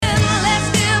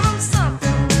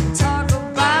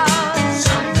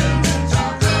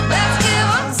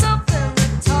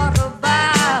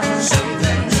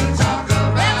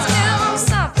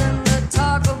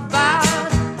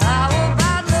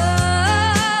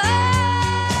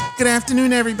Good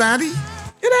afternoon, everybody.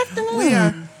 Good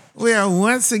afternoon. We are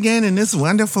once again in this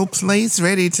wonderful place,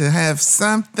 ready to have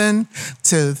something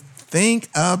to think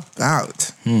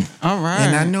about. All right.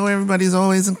 And I know everybody's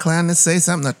always inclined to say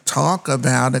something to talk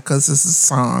about it because it's a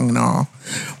song and all.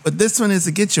 But this one is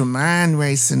to get your mind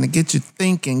racing, to get you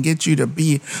thinking, get you to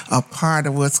be a part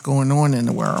of what's going on in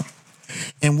the world.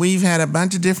 And we've had a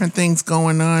bunch of different things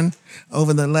going on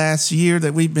over the last year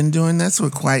that we've been doing this. We're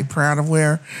quite proud of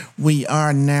where we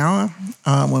are now.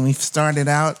 When we started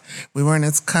out, we weren't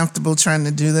as comfortable trying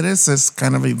to do this. It's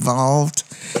kind of evolved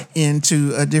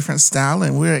into a different style,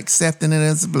 and we're accepting it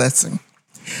as a blessing.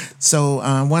 So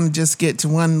I want to just get to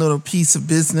one little piece of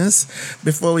business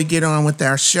before we get on with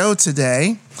our show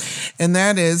today. And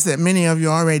that is that many of you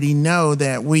already know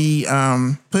that we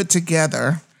put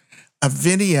together a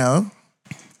video,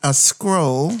 a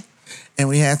scroll, and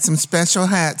we had some special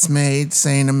hats made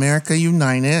saying America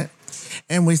United.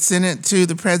 And we sent it to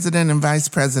the president and vice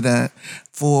president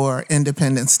for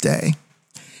Independence Day.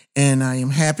 And I am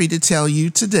happy to tell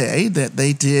you today that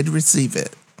they did receive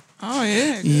it. Oh,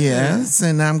 yeah. Good. Yes,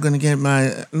 and I'm going to get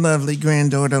my lovely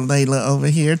granddaughter Layla over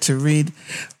here to read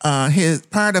his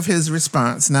part of his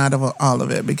response, not all of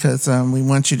it, because we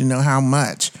want you to know how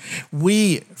much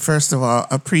we, first of all,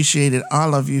 appreciated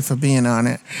all of you for being on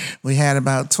it. We had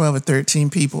about 12 or 13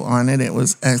 people on it. It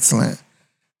was excellent.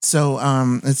 So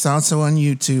it's also on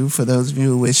YouTube for those of you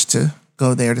who wish to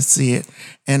go there to see it,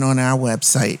 and on our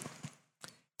website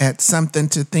at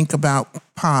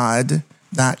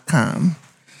somethingtothinkaboutpod.com.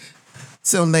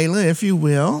 So, Layla, if you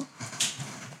will.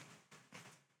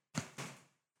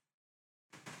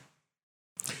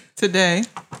 Today.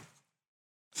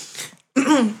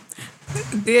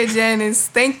 Dear Janice,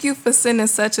 thank you for sending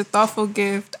such a thoughtful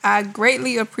gift. I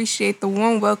greatly appreciate the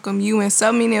warm welcome you and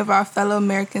so many of our fellow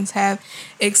Americans have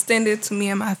extended to me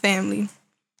and my family.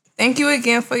 Thank you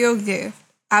again for your gift.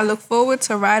 I look forward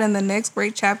to writing the next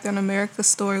great chapter in America's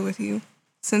story with you.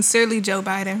 Sincerely, Joe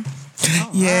Biden.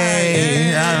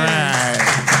 Yay! All right.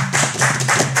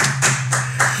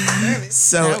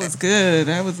 So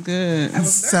That was good.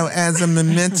 So, as a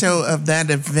memento of that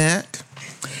event,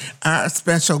 our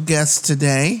special guest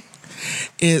today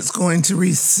is going to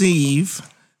receive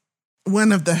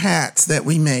one of the hats that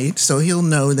we made. So he'll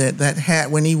know that that hat,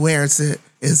 when he wears it,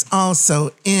 is also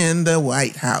in the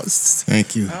White House.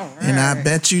 Thank you. All right. And I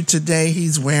bet you today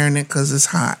he's wearing it because it's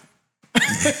hot.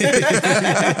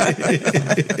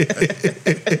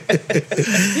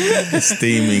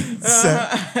 Steamy.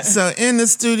 So in the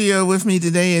studio with me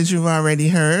today, as you've already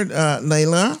heard,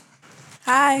 Layla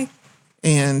Hi.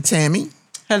 and Tammy.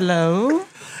 Hello.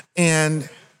 And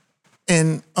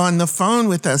on the phone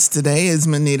with us today is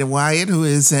Manita Wyatt, who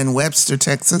is in Webster,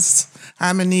 Texas.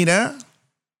 Hi, Manita.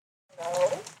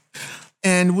 Hello.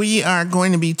 And we are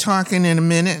going to be talking in a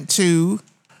minute to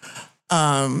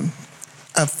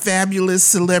a fabulous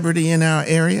celebrity in our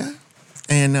area.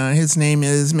 And his name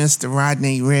is Mr.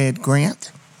 Rodney Red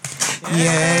Grant.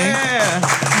 Yay.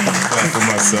 Clap for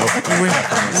myself.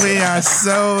 We are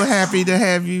so happy to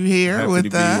have you here Happy to with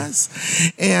be here. us.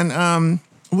 And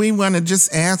we want to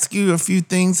just ask you a few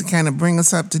things to kind of bring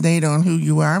us up to date on who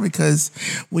you are, because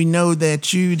we know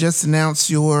that you just announced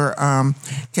your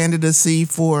candidacy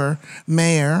for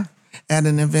mayor at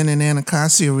an event in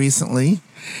Anacostia recently.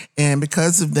 And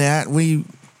because of that, we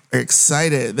are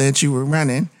excited that you were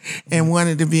running and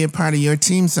wanted to be a part of your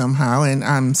team somehow. And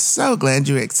I'm so glad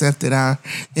you accepted our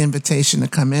invitation to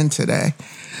come in today.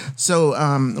 So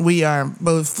we are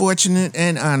both fortunate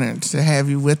and honored to have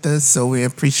you with us. So we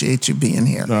appreciate you being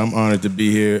here. No, I'm honored to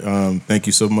be here. Thank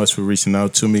you so much for reaching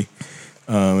out to me.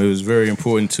 It was very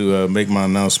important to make my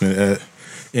announcement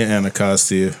in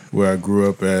Anacostia, where I grew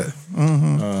up at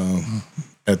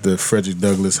the Frederick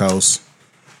Douglass House.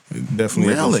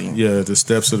 Definitely. Really? At the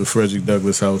steps of the Frederick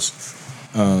Douglass House.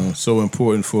 So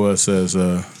important for us as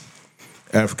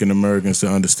African Americans to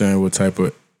understand what type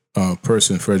of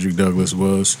person Frederick Douglass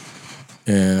was.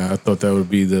 And I thought that would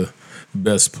be the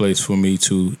best place for me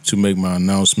to make my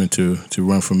announcement to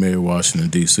run for mayor of Washington,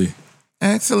 D.C.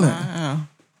 Excellent. Wow.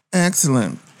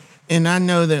 Excellent. And I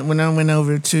know that when I went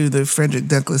over to the Frederick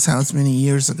Douglass House many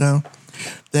years ago,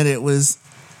 that it was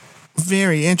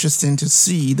very interesting to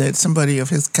see that somebody of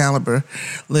his caliber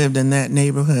lived in that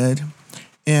neighborhood,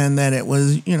 and that it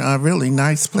was, a really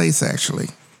nice place, actually.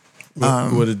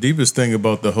 Well, the deepest thing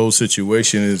about the whole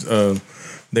situation is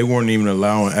they weren't even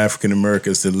allowing African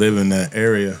Americans to live in that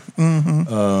area.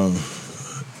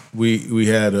 We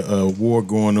had a war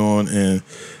going on, and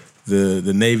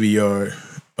the Navy Yard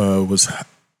was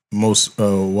most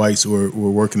whites were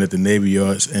working at the Navy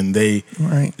Yards, and they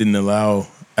Right. didn't allow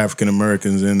African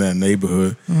Americans in that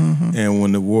neighborhood. And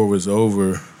when the war was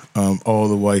over, all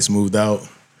the whites moved out.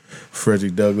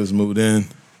 Frederick Douglass moved in,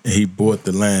 and he bought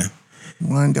the land.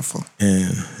 Wonderful.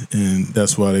 And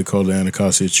that's why they call it the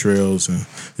Anacostia Trails. And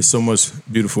there's so much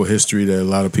beautiful history that a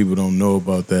lot of people don't know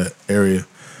about that area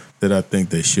that I think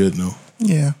they should know.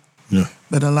 Yeah. Yeah,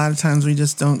 But a lot of times we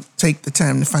just don't take the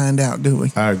time to find out, do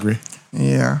we? I agree.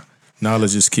 Yeah.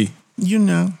 Knowledge is key. You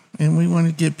know, and we want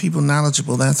to get people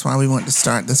knowledgeable. That's why we want to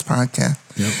start this podcast.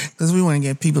 Because we want to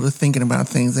get people to thinking about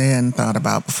things they hadn't thought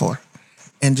about before.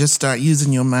 And just start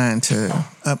using your mind to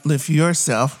uplift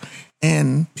yourself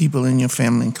and people in your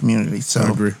family and community. So I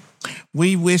agree.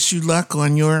 we wish you luck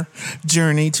on your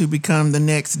journey to become the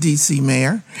next DC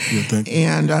mayor. Yeah, thank you.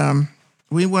 And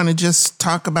we want to just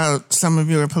talk about some of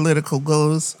your political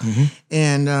goals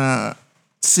and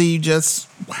see just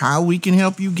how we can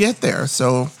help you get there.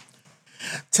 So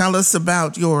tell us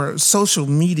about your social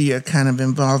media kind of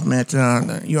involvement.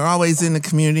 You're always in the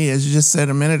community. As you just said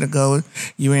a minute ago,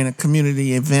 you were in a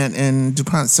community event in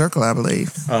DuPont Circle, I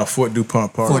believe. Fort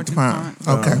DuPont Park. Fort DuPont.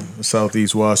 Okay.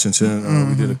 Southeast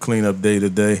Washington. We did a cleanup day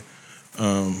today.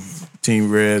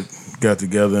 Team Red got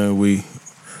together and we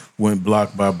went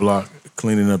block by block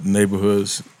cleaning up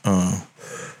neighborhoods.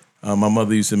 My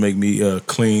mother used to make me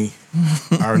clean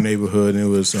our neighborhood,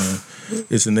 and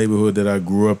it's a neighborhood that I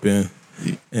grew up in.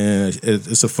 And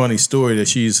it's a funny story that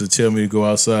she used to tell me to go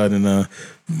outside and,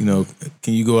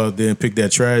 can you go out there and pick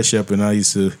that trash up? And I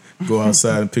used to go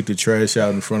outside and pick the trash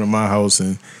out in front of my house.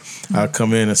 And I'd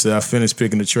come in and say, I finished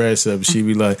picking the trash up. She'd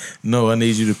be like, no, I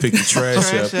need you to pick the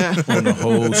trash up on the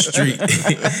whole street.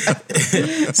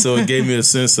 So it gave me a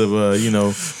sense of,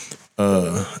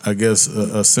 I guess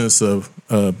a sense of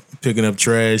picking up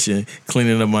trash and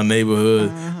cleaning up my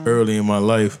neighborhood early in my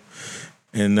life.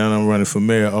 And now I'm running for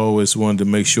mayor. I always wanted to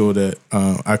make sure that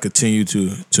I continue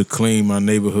to clean my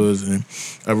neighborhoods. And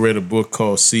I read a book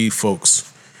called Seed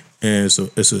Folks, and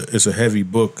it's a heavy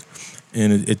book,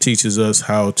 and it teaches us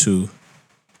how to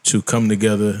come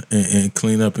together and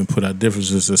clean up and put our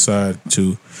differences aside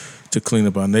to clean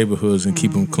up our neighborhoods and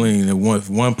keep them clean. And if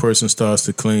one person starts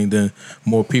to clean, then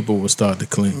more people will start to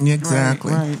clean.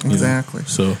 Exactly. Right. Exactly.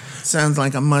 So sounds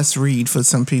like a must read for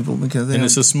some people because they and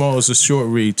don't- it's a short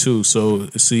read too. So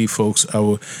see, folks,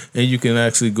 and you can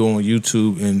actually go on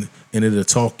YouTube and it'll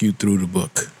talk you through the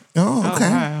book. Oh, okay. Oh,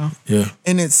 wow. Yeah,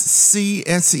 And it's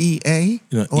CSEA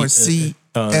or CSEED.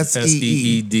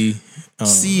 SEED.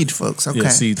 Seed folks. Okay. Yeah,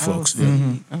 Seed Folks.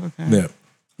 Okay. Yeah.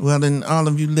 Well, then all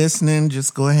of you listening,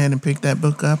 just go ahead and pick that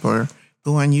book up or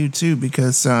go on YouTube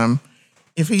because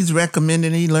if he's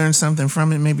recommending he learned something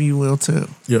from it, maybe you will too.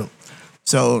 Yeah.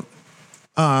 So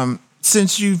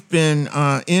since you've been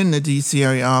in the DC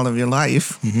area all of your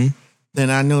life, then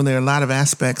I know there are a lot of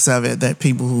aspects of it that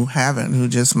people who haven't, who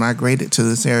just migrated to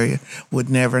this area, would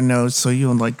never know. So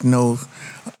you'll know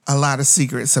a lot of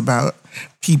secrets about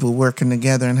people working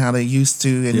together and how they used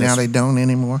to and now they don't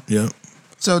anymore. Yeah.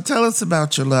 So tell us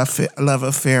about your love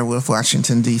affair with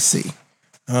Washington, D.C.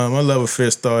 My love affair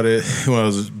started when I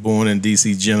was born in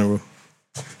D.C. General.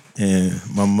 And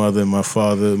my mother and my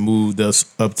father moved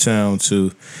us uptown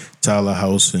to Tyler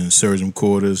House and Surgeon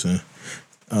Quarters. And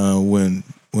when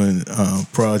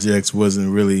projects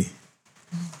wasn't really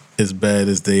as bad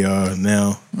as they are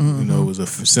now, it was a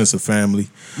sense of family.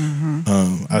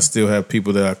 I still have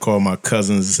people that I call my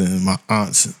cousins and my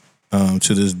aunts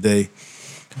to this day.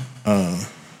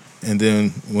 And then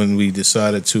when we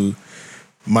decided to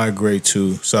migrate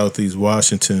to Southeast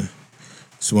Washington,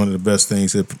 it's one of the best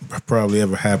things that probably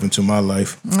ever happened to my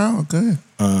life. Oh, good.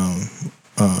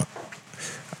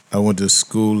 I went to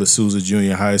school at Sousa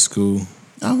Junior High School.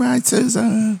 All right,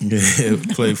 Susan. Yeah,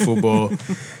 played football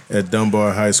at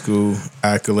Dunbar High School.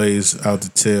 Accolades out the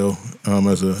tail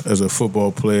as a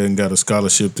football player, and got a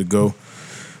scholarship to go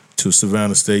to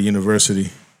Savannah State University.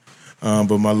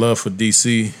 But my love for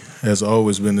DC has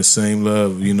always been the same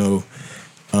love.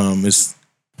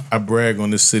 I brag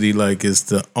on this city like it's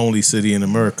the only city in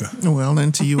America. Well,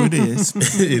 and to you it is.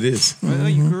 It is. Well,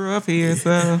 you grew up here,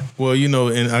 so Well,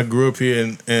 and I grew up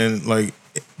here and like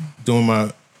doing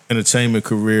my entertainment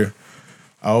career,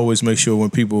 I always make sure when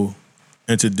people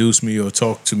introduce me or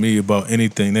talk to me about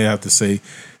anything, they have to say,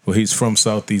 well, he's from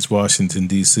Southeast Washington,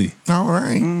 D.C. All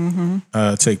right.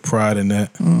 I take pride in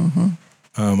that.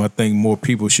 I think more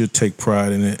people should take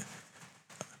pride in it.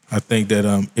 I think that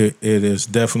it has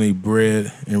definitely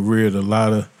bred and reared a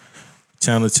lot of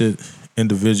talented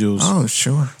individuals, Oh,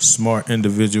 sure. smart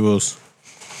individuals.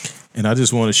 And I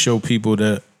just want to show people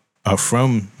that are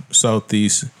from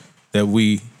Southeast that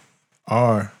we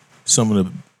are some of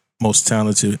the most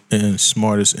talented and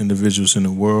smartest individuals in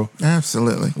the world.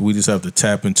 Absolutely. We just have to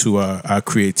tap into our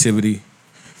creativity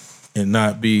and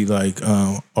not be like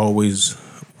always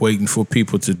waiting for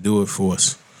people to do it for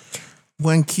us.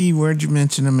 One key word you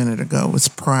mentioned a minute ago was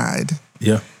pride.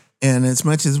 Yeah. And as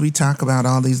much as we talk about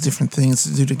all these different things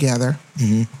to do together,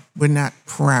 we're not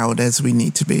proud as we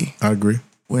need to be. I agree.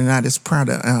 We're not as proud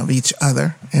of each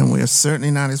other, and we're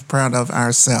certainly not as proud of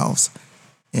ourselves.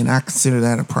 And I consider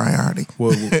that a priority.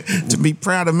 Well, to be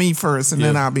proud of me first, and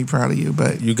then I'll be proud of you.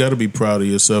 But you got to be proud of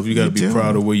yourself. You got to be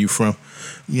proud of where you're from.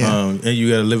 Yeah. And you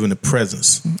got to live in the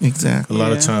presence. Exactly. A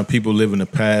lot of time people live in the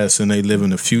past and they live in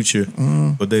the future,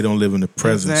 but they don't live in the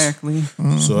presence. Exactly.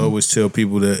 So I always tell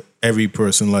people that every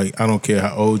person, like, I don't care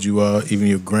how old you are, even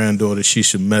your granddaughter, she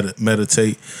should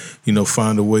meditate,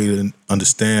 find a way to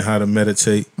understand how to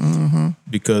meditate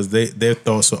because their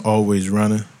thoughts are always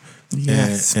running.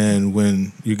 Yes. And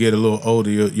when you get a little older,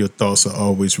 your thoughts are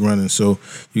always running. So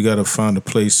you got to find a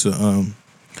place to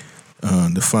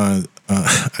find,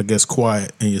 I guess,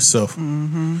 quiet in yourself.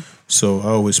 So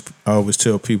I always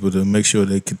tell people to make sure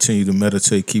they continue to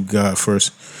meditate, keep God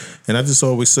first. And I just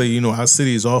always say, our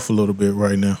city is off a little bit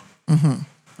right now.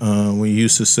 When you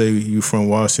used to say you from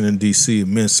Washington, D.C., it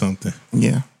meant something.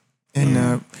 Yeah.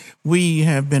 And we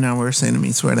have been our worst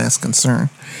enemies where that's concerned.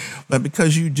 But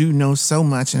because you do know so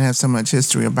much and have so much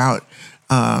history about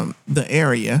the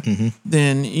area,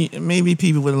 then maybe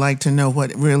people would like to know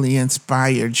what really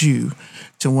inspired you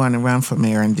to want to run for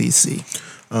mayor in D.C.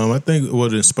 I think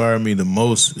what inspired me the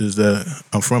most is that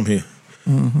I'm from here.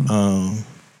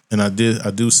 And I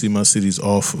do see my cities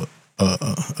off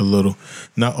a little.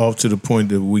 Not off to the point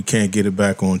that we can't get it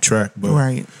back on track, but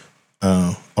Right.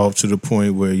 Off to the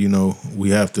point where, we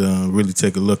have to really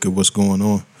take a look at what's going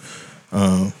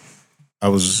on. I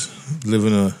was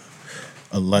living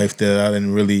a life that I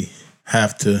didn't really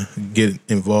have to get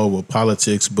involved with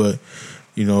politics, but,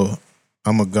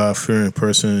 I'm a God-fearing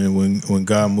person, and when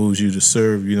God moves you to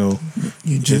serve, You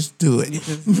just do it. You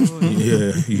just do it.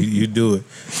 yeah, you do it.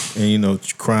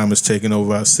 And, crime is taking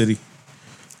over our city.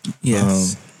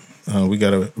 Yes. We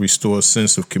got to restore a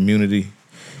sense of community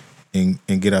and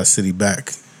get our city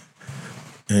back.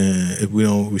 And if we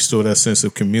don't restore that sense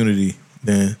of community,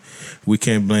 then we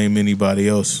can't blame anybody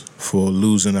else for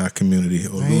losing our community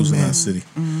or losing our city.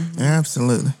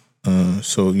 Absolutely.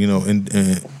 So, and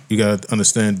you got to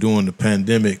understand during the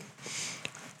pandemic,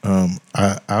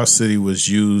 our city was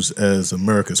used as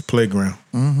America's playground.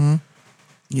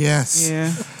 Yes.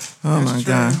 Yeah. Oh, That's my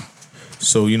true. God.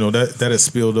 So, that has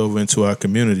spilled over into our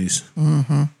communities.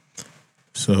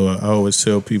 So I always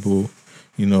tell people,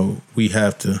 we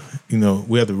have to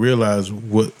realize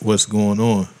what's going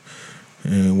on.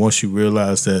 And once you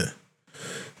realize that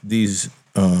these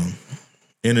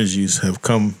energies have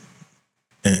come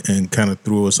and kind of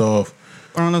threw us off.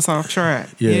 Thrown us off track.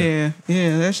 Yeah.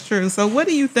 Yeah, that's true. So what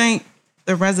do you think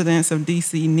the residents of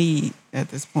DC need at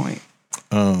this point?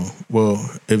 Well,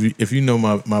 if you know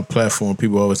my platform,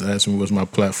 people always ask me what's my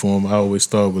platform. I always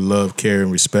start with love, care,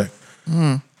 and respect.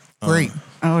 Great.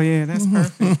 Oh yeah, that's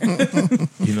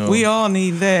perfect. We all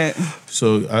need that.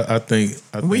 So I think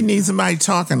We need somebody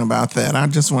talking about that. I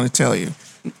just want to tell you,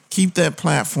 keep that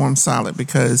platform solid,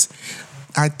 because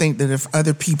I think that if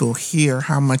other people hear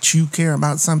how much you care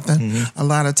about something, a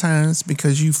lot of times,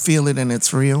 because you feel it and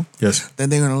it's real, yes, that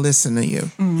they're going to listen to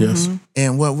you. yes,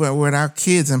 And what our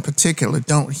kids in particular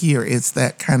don't hear is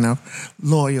that kind of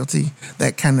loyalty,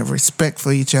 that kind of respect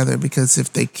for each other, because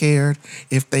if they cared,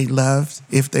 if they loved,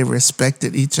 if they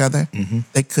respected each other,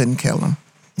 they couldn't kill them.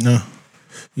 no,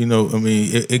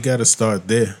 it got to start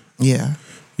there. Yeah.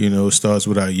 It starts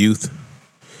with our youth.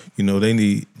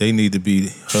 They need to be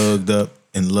hugged up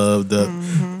and loved up,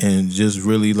 and just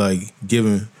really like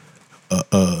given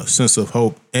a sense of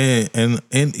hope and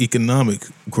economic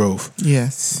growth.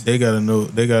 Yes. They gotta know.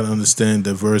 They gotta understand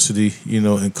diversity.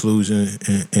 Inclusion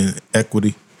and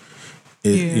equity.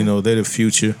 They're the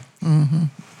future.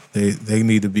 They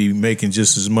need to be making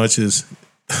just as much as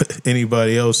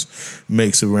anybody else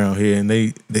makes around here, and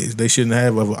they shouldn't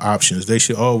have other options. They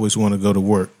should always want to go to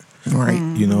work. Right.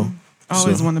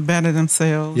 Always want to better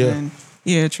themselves and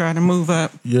try to move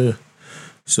up. Yeah.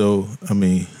 So,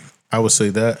 I would say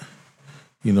that,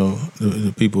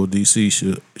 the people of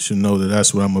DC should know that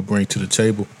that's what I'm going to bring to the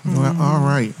table. Well, all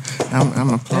right. I'm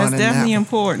applauding That's definitely that.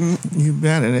 important. You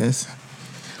bet it is.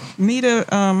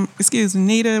 Nita, excuse me,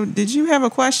 Nita, did you have a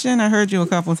question? I heard you a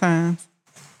couple times.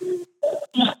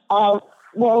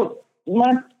 Well,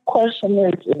 my question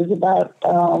is about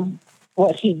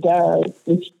what he does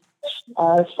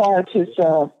as far as his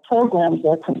programs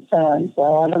are concerned.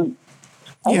 So I don't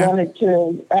I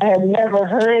had never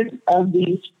heard of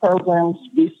these programs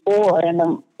before,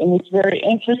 and it's very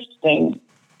interesting.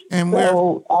 And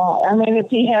so, if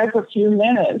he has a few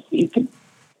minutes, he could,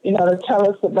 to tell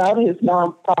us about his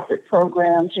nonprofit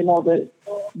programs, the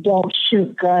Don't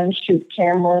Shoot Guns, Shoot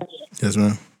Cameras. Yes,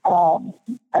 ma'am.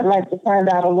 I'd like to find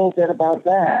out a little bit about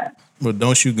that. Well,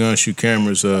 Don't Shoot Guns, Shoot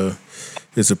Cameras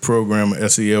is a program, an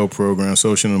SEL program,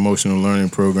 social and emotional learning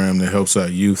program that helps our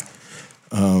youth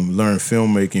learn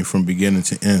filmmaking from beginning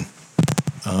to end.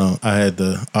 I had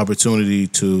the opportunity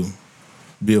to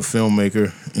be a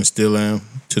filmmaker and still am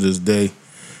to this day,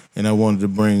 and I wanted to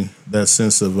bring that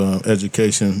sense of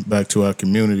education back to our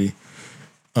community.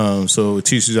 So it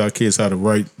teaches our kids how to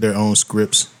write their own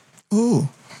scripts. Ooh.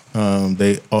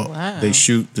 They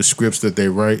shoot the scripts that they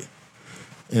write,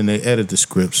 and they edit the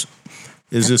scripts.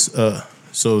 It's just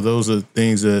so those are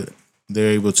things that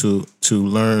they're able to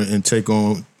learn and take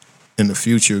on in the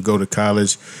future. Go to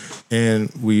college, and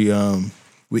we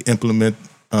implement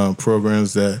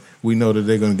programs that we know that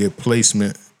they're going to get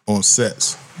placement on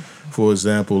sets. For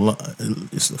example,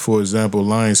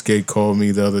 Lionsgate called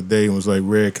me the other day and was like,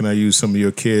 "Red, can I use some of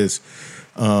your kids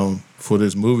for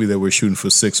this movie that we're shooting for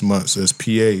 6 months as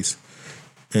PAs?"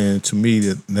 And to me,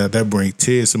 that brings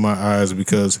tears to my eyes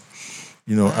because,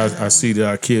 I see that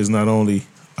our kids not only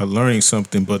are learning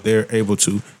something, but they're able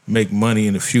to make money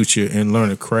in the future and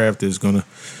learn a craft that's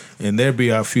and they'll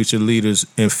be our future leaders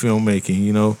in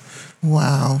filmmaking,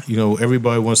 Wow.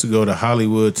 Everybody wants to go to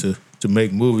Hollywood to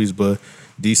make movies, but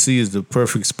DC is the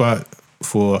perfect spot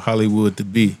for Hollywood to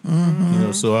be.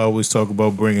 Mm-hmm. So I always talk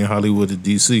about bringing Hollywood to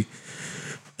DC.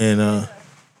 And,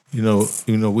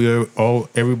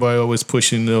 everybody always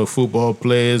pushing football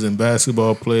players and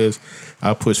basketball players.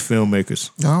 I push filmmakers.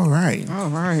 All right.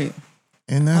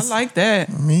 And I like that.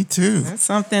 Me too. That's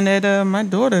something that my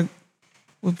daughter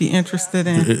would be interested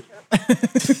in.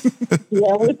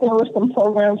 Yeah, we there were some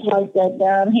programs like that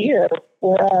down here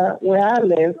where I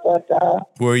live, but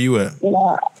where are you at?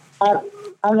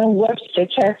 I'm in Webster,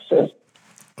 Texas.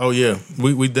 Oh yeah,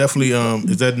 we definitely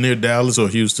is that near Dallas or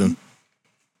Houston?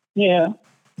 Yeah.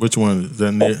 Which one is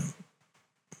that near?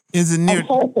 Is it near? I'm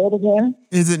sorry, say it again.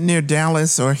 Is it near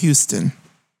Dallas or Houston?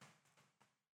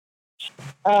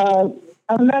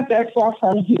 I'm not that far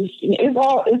from Houston. It's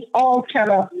all kind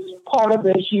of part of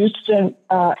the Houston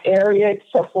area,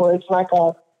 except for it's like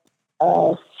a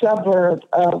suburb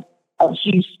of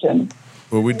Houston.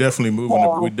 Well, we're definitely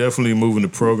moving the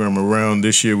program around.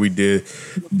 This year we did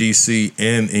DC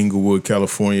and Inglewood,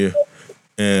 California,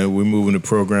 and we're moving the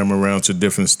program around to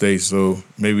different states. So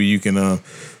maybe you can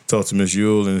talk to Ms.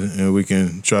 Yule and we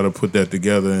can try to put that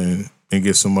together and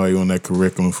get somebody on that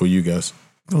curriculum for you guys.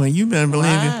 Well, you better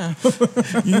believe it.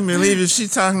 You can believe it.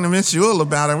 She's talking to Miss Yule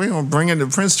about it. We're going to bring it to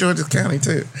Prince George's County,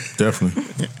 too.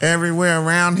 Definitely. Everywhere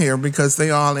around here because they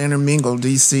all intermingle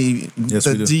DC, yes,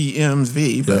 the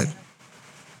DMV. But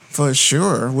for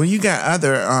sure. Well, you got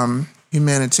other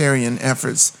humanitarian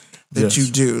efforts that you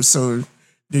do. So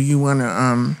do you want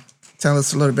to tell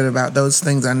us a little bit about those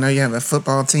things? I know you have a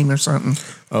football team or something.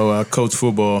 Oh, I coach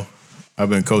football. I've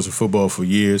been coaching football for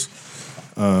years.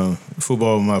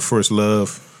 Football was my first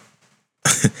love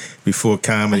before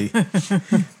comedy.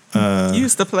 You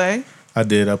used to play? I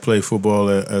did. I played football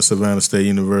at Savannah State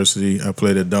University. I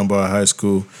played at Dunbar High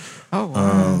School. Oh,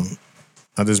 wow.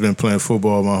 I just been playing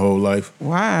football my whole life.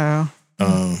 Wow.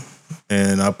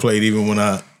 And I played even when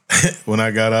I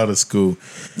got out of school.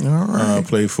 All right. I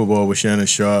played football with Shannon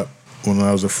Sharp when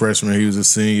I was a freshman. He was a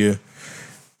senior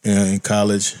in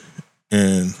college.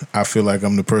 And I feel like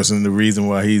I'm the reason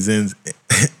why he's in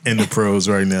the pros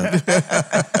right now.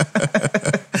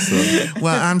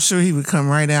 Well, I'm sure he would come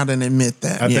right out and admit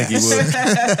that. I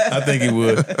think he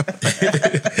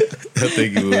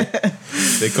would.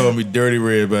 They called me Dirty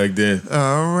Red back then.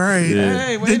 All right. Yeah.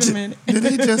 Hey, wait a minute. Did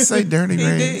he just say Dirty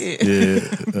Red? Did. Yeah.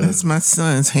 That's my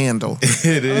son's handle.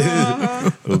 It is.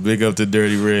 Well, big up to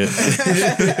Dirty Red.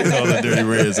 All the Dirty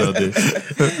Reds out there.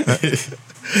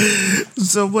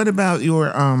 So what about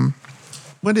your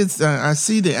what is I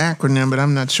see the acronym, but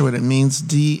I'm not sure what it means.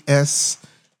 DSCS.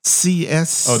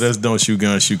 Oh, that's Don't Shoot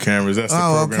Guns, Shoot Cameras. That's the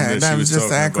program okay. That was just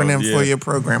the acronym for your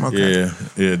program. Okay.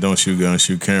 Yeah. Don't Shoot Guns,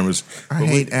 Shoot Cameras. I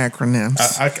hate acronyms.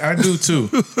 I do too.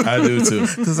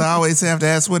 Because I always have to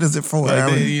ask, what is it for? Now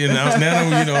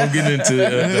I'm getting into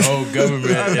the whole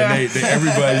government, and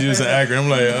everybody's using acronym. I'm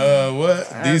like, what?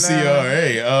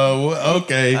 DCRA. What?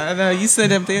 Okay. I know you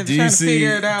sit up there trying to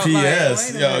figure it out.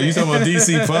 PS. You talking about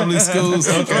DC public schools?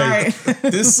 Okay. Right.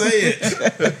 Just say it.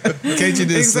 Can't you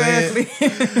just say it?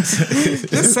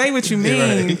 Just say what you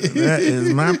mean. That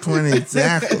is my point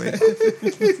exactly.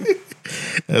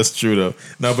 That's true though.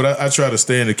 No, but I try to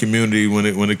stay in the community when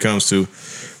it comes to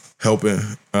helping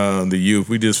the youth.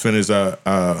 We just finished our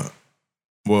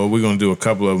well, we're gonna do a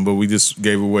couple of them, but we just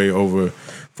gave away over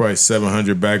probably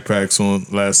 700 backpacks on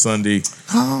last Sunday.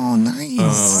 Oh,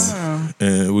 nice.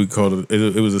 And we called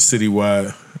it was a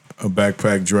citywide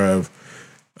backpack drive.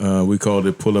 We called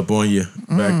it Pull Up On You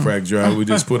backpack drive. We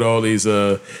just put all these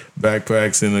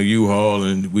backpacks in a U-Haul,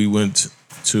 and we went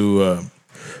to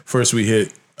first we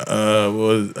hit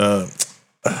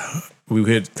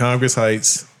Congress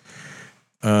Heights.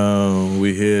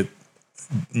 We hit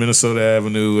Minnesota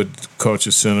Avenue at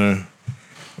Culture Center.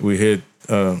 We hit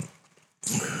Berry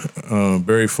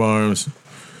Farms.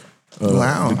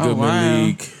 Wow. The Goodman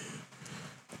League.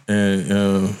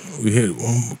 And we hit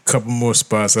a couple more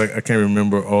spots. I can't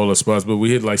remember all the spots, but we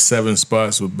hit like 7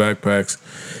 spots with backpacks.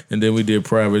 And then we did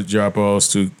private drop-offs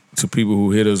to people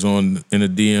who hit us in a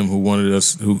DM who wanted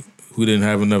us, who didn't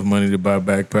have enough money to buy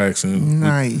backpacks. And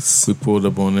nice. We pulled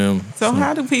up on them. So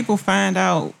how do people find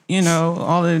out,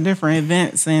 all the different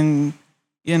events and,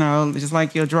 just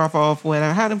like your drop-off,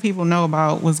 whatever? How do people know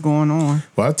about what's going on?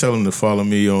 Well, I tell them to follow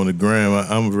me on the gram.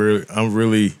 I'm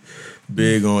really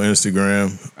big on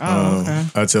Instagram. Okay.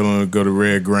 I tell them to go to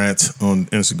Red Grant on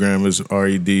Instagram. It's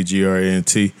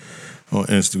REDGRANT on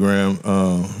Instagram.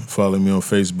 Follow me on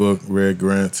Facebook, Red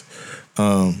Grant.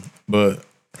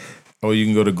 Or you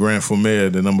can go to Grant for Mayor,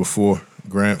 the number 4,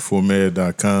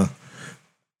 grantformayor.com.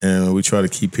 And we try to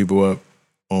keep people up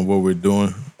on what we're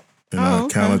doing in our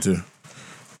calendar.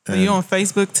 So you on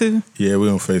Facebook too? Yeah, we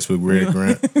on Facebook, Red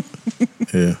Grant.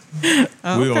 Yeah.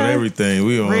 We on everything.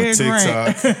 We on Red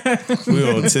TikTok. We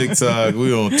on TikTok.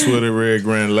 We on Twitter, Red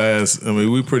Grant Last. I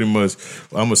mean, we pretty much,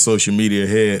 I'm a social media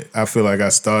head. I feel like I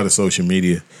started social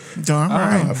media. Darn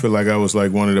right. I feel like I was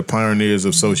like one of the pioneers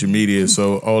of social media.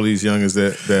 So all these youngers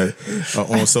that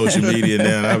are on social media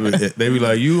now, they be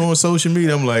like, you on social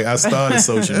media? I'm like, I started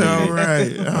social media. All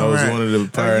right. I was one of the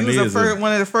pioneers. You was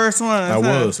one of the first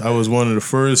ones. I was one of the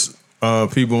first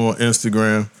people on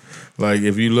Instagram. Like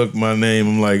if you look my name,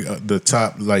 I'm like the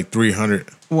top like 300.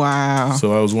 Wow.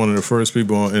 So I was one of the first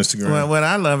people on Instagram. Well, what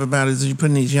I love about it is you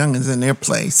putting these youngins in their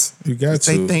place. You got to.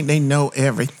 They think they know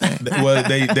everything. Well,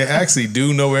 they actually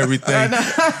do know everything.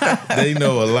 They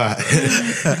know a lot.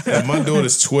 My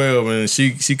daughter's 12 and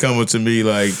she coming to me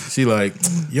like, you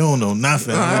don't know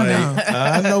nothing. I'm like,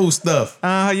 I know stuff.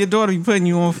 Your daughter be putting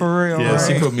you on for real. Yeah,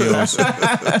 right? she put me on.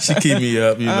 She keep me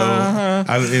up,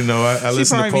 I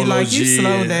listen to Polo be like, G. you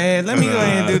slow, Dad. Let me go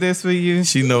ahead and do this for you.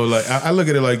 She know, like, I look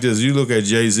at it like this. You look at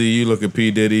Jay-Z, you look at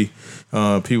P. Diddy,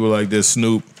 people like this,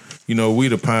 Snoop. We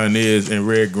the pioneers in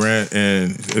Red Grant,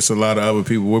 and it's a lot of other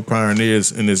people. We're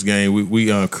pioneers in this game.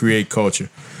 We create culture,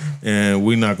 and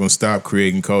we're not going to stop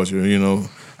creating culture.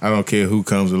 I don't care who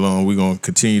comes along. We're going to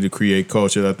continue to create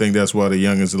culture. I think that's why the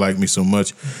youngins like me so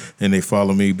much, and they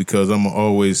follow me because I'm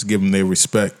always give them their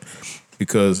respect.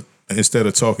 Because instead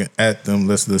of talking at them,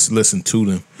 let's listen to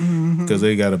them because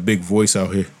they got a big voice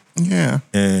out here. Yeah.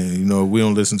 And, we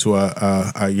don't listen to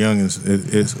our youngins,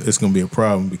 it's going to be a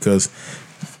problem because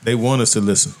they want us to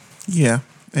listen. Yeah.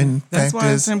 And that's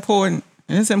why it's important.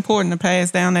 It's important to pass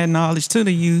down that knowledge to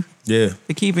the youth. Yeah.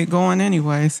 To keep it going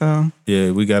anyway. So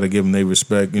yeah, we got to give them their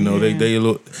respect. They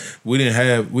look. We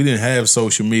didn't have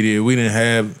social media. We didn't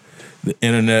have the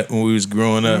internet when we was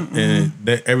growing up, and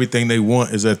everything they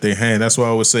want is at their hand. That's why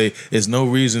I would say there's no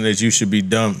reason that you should be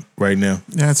dumb right now.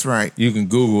 That's right. You can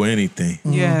Google anything.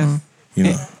 Yes.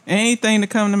 Anything to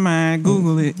come to mind,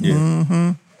 Google it.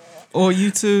 Yeah. Or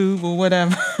YouTube or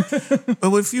whatever.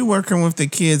 But if you're working with the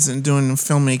kids and doing the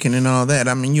filmmaking and all that,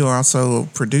 I mean, you also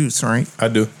produce, right? I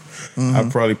do. I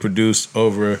probably produced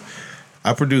 21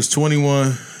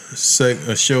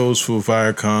 shows for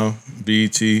Viacom,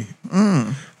 BET,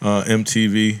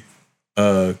 MTV,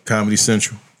 Comedy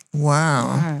Central.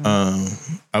 Wow.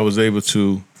 I was able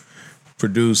to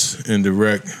produce and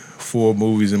direct 4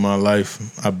 movies in my life.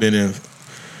 I've been in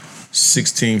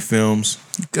 16 films.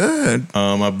 Good.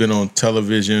 I've been on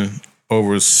television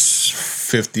over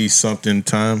 50-something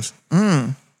times.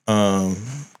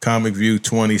 Comic View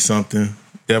 20-something.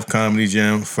 Def Comedy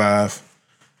Jam 5.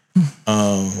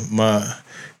 My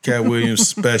Cat Williams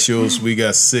specials, we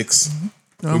got 6.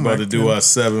 We're about to do our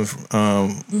 7th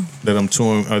that I'm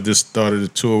touring. I just started a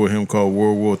tour with him called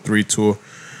World War III Tour.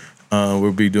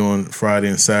 We'll be doing Friday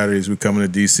and Saturdays. We're coming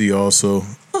to DC also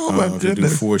to do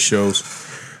 4 shows.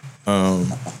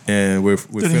 And we're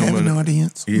Do they filming. have an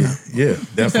audience? Yeah,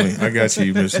 definitely. I got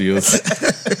you, Mr. Yields.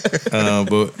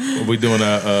 But we're doing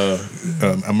our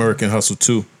American Hustle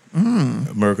 2.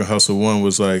 American Hustle 1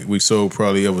 was like, we sold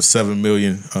probably over 7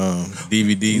 million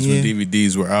DVDs when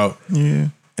DVDs were out. Yeah.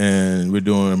 And we're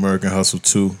doing American Hustle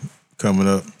 2 coming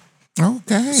up.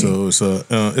 Okay. So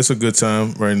it's a good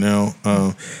time right now.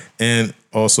 And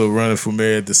also running for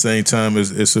mayor at the same time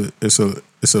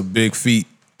it's a big feat,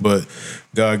 but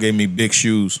God gave me big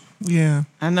shoes. Yeah.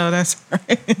 I know that's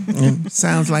right. And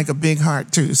sounds like a big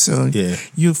heart too. So Yeah.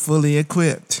 you're fully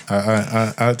equipped.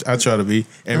 I try to be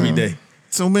every day.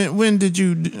 So when did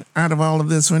you, out of all of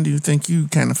this, when do you think you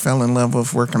kind of fell in love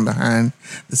with working behind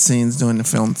the scenes doing the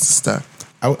films and stuff?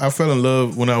 I fell in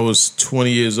love when I was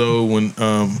 20 years old when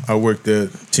I worked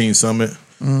at Teen Summit.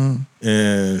 And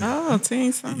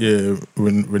Teen Summit. yeah,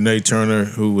 Renee Turner,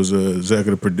 who was an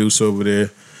executive producer over there,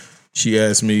 she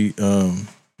asked me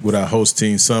would I host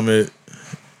Teen Summit,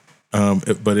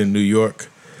 but in New York,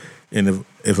 and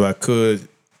if I could,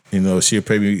 she'd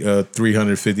pay me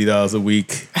 $350 a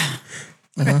week.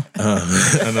 I know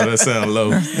that sounds low.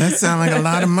 That sounds like a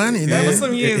lot of money. That was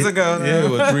some years ago. Yeah,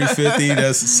 with $350,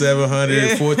 that's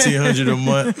 $700, $1,400 a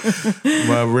month.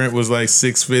 My rent was like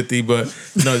 $650, but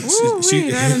no,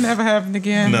 that'll never happen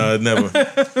again. No, never.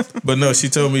 But no, she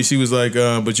told me, she was like,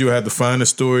 but you had to find the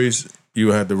stories,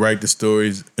 you had to write the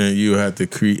stories, and you had to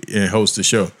create and host the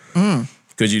show.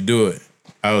 Could you do it?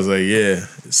 I was like, yeah.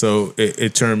 So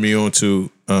it turned me on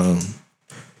to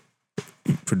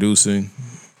producing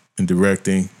and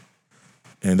directing,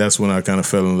 and that's when I kind of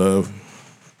fell in love.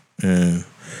 And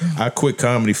I quit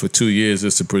comedy for 2 years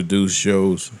just to produce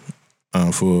shows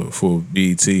for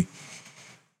BET. And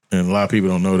a lot of people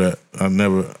don't know that. I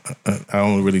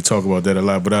don't really talk about that a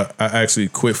lot, but I actually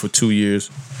quit for 2 years,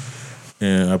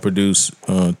 and I produced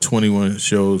 21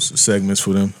 shows, segments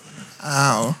for them.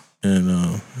 Wow.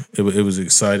 And it was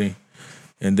exciting.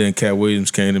 And then Cat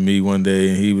Williams came to me one day,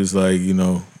 and he was like,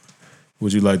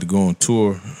 would you like to go on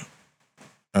tour?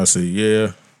 I said,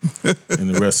 yeah. And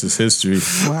the rest is history.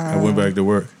 Wow. I went back to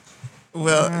work.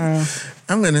 Well,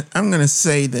 I'm gonna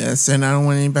say this, and I don't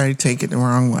want anybody to take it the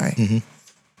wrong way.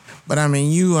 But I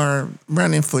mean, you are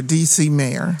running for DC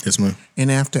mayor. Yes, ma'am. And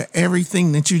after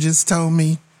everything that you just told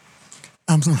me,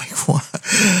 I'm like, what?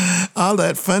 All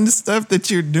that fun stuff that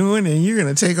you're doing, and you're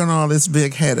gonna take on all this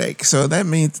big headache. So that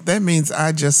means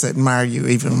I just admire you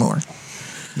even more.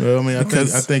 Well, I mean, I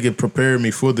think it prepared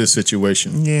me for this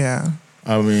situation. Yeah.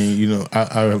 I mean,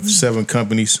 I have 7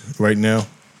 companies right now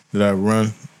that I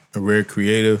run. Rare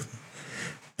Creative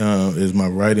is my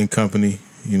writing company.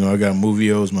 I got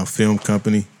Movio's, my film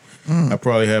company. I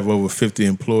probably have over 50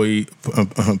 employees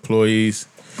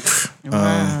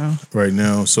right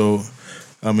now. So,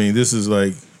 I mean, this is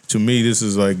like, to me, this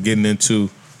is like getting into,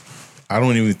 I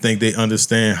don't even think they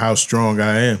understand how strong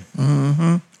I am.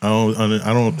 Mm-hmm.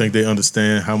 I don't think they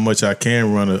understand how much I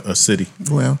can run a city.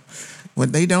 Well,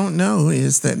 what they don't know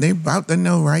is that they're about to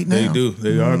know right now. They do.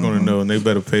 They are going to know, and they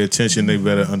better pay attention. They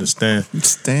better understand.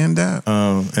 Stand up.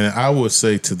 And I would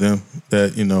say to them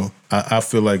that, I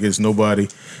feel like there's nobody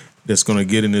that's going to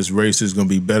get in this race is going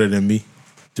to be better than me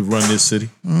to run this city.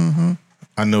 Mm-hmm.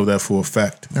 I know that for a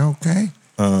fact. Okay.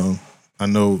 I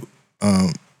know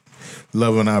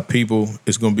loving our people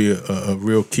is going to be a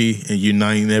real key, and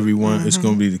uniting everyone is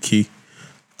going to be the key.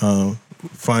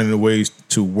 Finding ways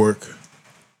to work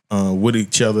with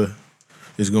each other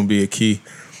is going to be a key.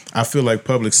 I feel like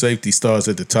public safety starts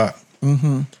at the top.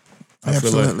 Mm-hmm.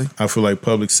 Absolutely. I feel like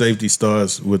public safety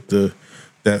starts with the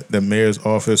mayor's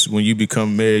office. When you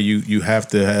become mayor, you have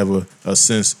to have a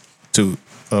sense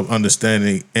of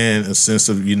understanding and a sense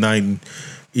of uniting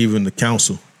even the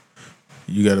council.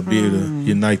 You got to be able to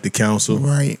unite the council.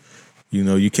 Right.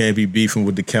 You can't be beefing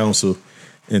with the council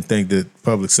and think that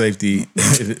public safety,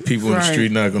 people in the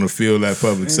street not going to feel that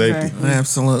public safety.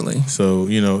 Absolutely. So,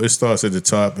 it starts at the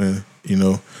top, and,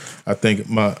 I think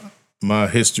my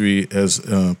history has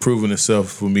proven itself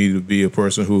for me to be a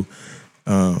person who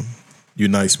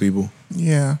unites people.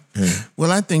 Yeah.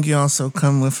 Well, I think you also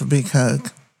come with a big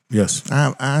hug. Yes.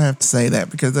 I have to say that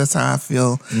because that's how I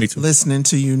feel Me too. listening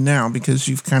to you now, because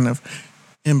you've kind of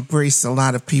embraced a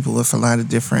lot of people with a lot of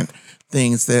different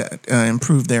things that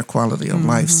improve their quality of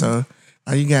life. So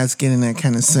are you guys getting that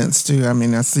kind of sense too? I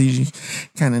mean, I see you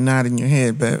kind of nodding your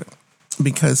head, but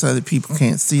because other people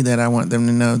can't see that, I want them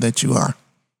to know that you are.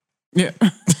 Yeah.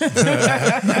 They're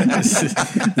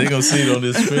going to see it on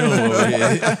this film over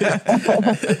here.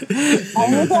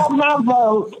 You got my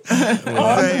vote.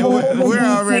 We're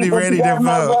already ready to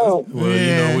vote.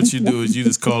 Well, what you do is you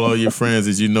just call all your friends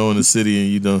that you know in the city,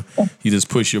 and you just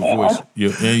push your voice. And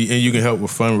you can help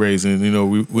with fundraising.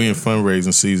 We're in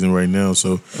fundraising season right now,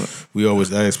 so we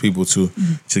always ask people to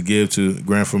give to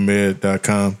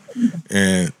grantformayor.com,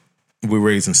 and we're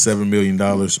raising $7 million.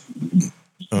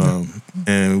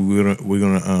 And we're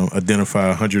gonna identify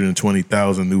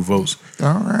 120,000 new votes.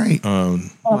 All right.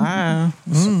 Wow.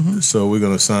 So we're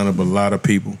gonna sign up a lot of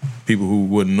people who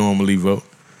wouldn't normally vote,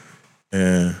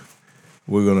 and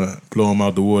we're gonna blow them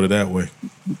out the water that way.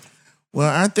 Well,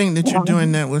 I think that you're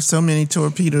doing that with so many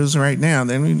torpedoes right now.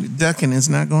 Then ducking is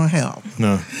not going to help.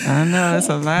 No, I know it's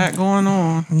a lot going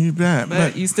on, You bet.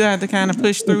 but you still have to kind of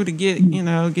push through to get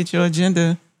your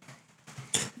agenda.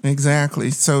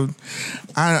 Exactly. So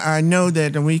I know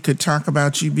that we could talk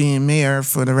about you being mayor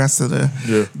for the rest of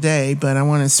the day, but I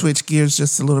want to switch gears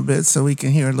just a little bit so we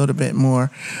can hear a little bit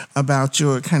more about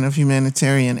your kind of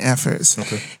humanitarian efforts.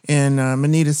 Okay. And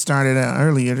Manita started out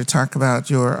earlier to talk about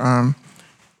your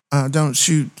don't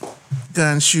shoot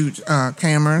gun shoot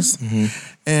cameras.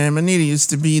 And Manita used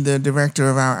to be the director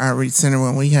of our outreach center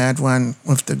when we had one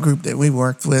with the group that we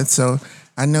worked with. So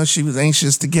I know she was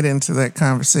anxious to get into that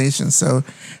conversation. So,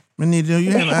 Manita,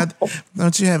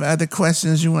 don't you have other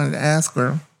questions you wanted to ask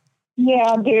her? Yeah,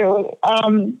 I do.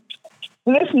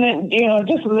 Listening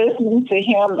to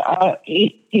him,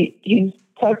 he's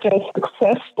such a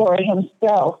success story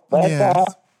himself. But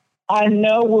Yes. I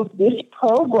know with this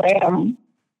program,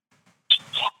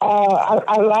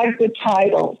 I like the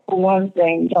title for one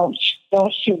thing. Don't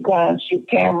shoot guns, shoot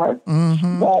cameras.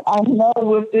 But I know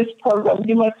with this program,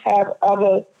 you must have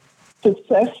other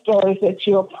success stories that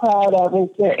you're proud of. Is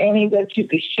there any that you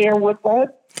could share with us?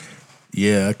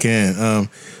 yeah, I can.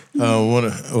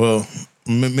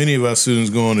 Many of our students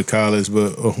go on to college,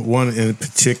 but one in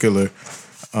particular,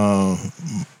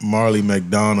 Marley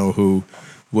McDonald, who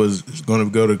was going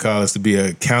to go to college to be an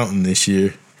accountant this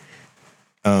year.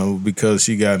 Because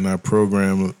she got in our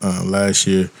program last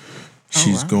year,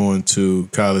 she's going to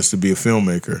college to be a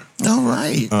filmmaker. All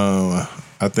right.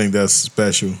 I think that's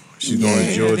special. She's going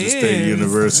to Georgia State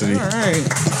University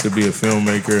to be a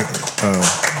filmmaker.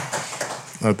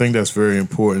 I think that's very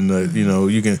important. That you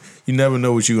never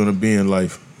know what you're going to be in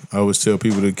life. I always tell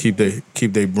people to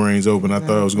keep their brains open. I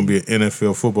thought I was going to be an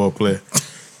NFL football player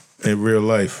in real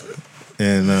life,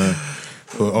 and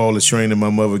for all the training my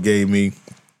mother gave me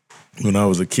when I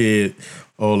was a kid,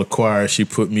 all the choir she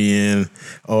put me in,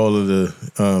 all of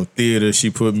the theater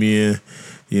she put me in,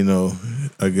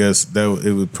 I guess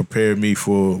it would prepare me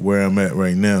for where I'm at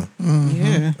right now.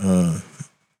 Yeah.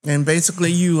 And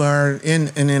basically, you are in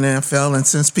an NFL, and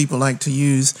since people like to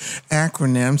use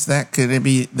acronyms, that could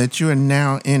be that you are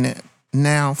now in it.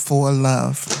 Now for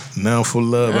love. Now for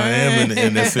love. I am in the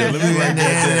NFL. Let me write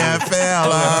that down.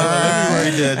 Let me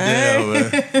write that down,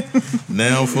 man.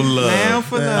 Now for love. Now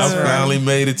for love. I finally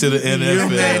made it to the NFL. You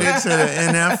made it to the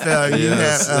NFL. You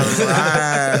have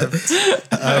arrived.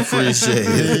 I appreciate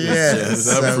it. Yes.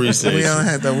 I appreciate We it. don't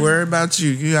have to worry about you.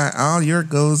 You got all your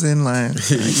goals in line.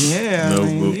 Yeah, No, I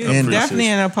mean, but I you're appreciate definitely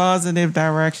it. in a positive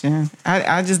direction.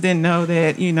 I just didn't know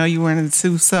that you went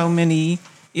into so many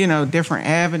different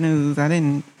avenues. I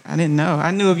didn't know.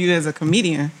 I knew of you as a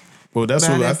comedian. Well, that's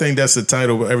what I think. That's the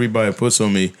title everybody puts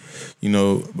on me,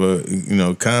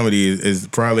 But comedy is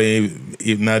probably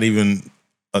not even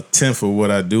a tenth of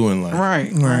what I do in life.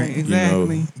 Right,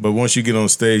 exactly. But once you get on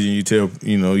stage and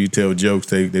you tell jokes,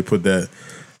 they put that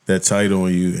title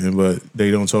on you, but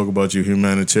they don't talk about your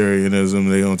humanitarianism.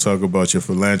 They don't talk about your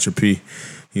philanthropy.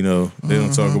 They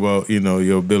don't talk about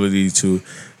your ability to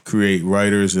create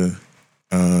writers and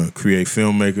create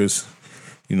filmmakers.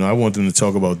 I want them to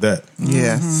talk about that.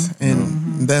 Yes,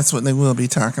 and that's what they will be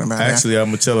talking about. Actually, I'm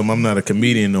gonna tell them I'm not a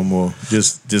comedian no more.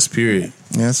 Just period.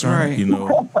 That's right.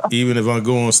 Even if I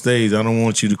go on stage, I don't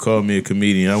want you to call me a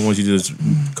comedian. I want you to just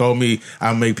call me.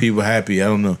 I make people happy. I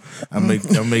don't know. I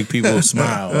make people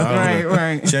smile. I don't know.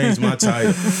 Right. Change my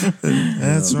title.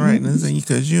 That's right.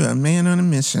 Because you're a man on a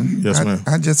mission. Yes, ma'am.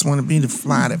 I just want to be the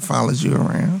fly that follows you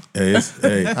around. Hey,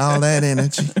 All that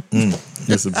energy.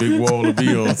 it's a big wall to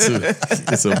be on too.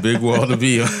 It's a big wall to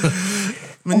be on.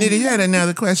 Manita, you had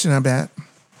another question, I bet.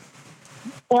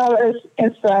 Well,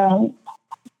 it's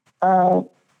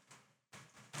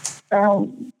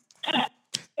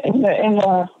in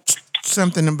the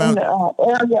Something about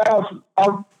area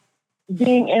of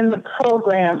being in the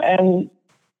program, and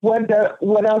what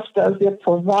else does it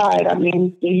provide? I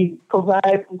mean, do you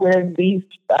provide where these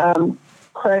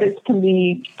credits can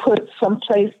be put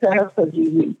someplace else, or do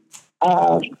you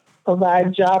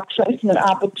provide job placement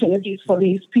opportunities for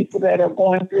these people that are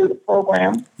going through the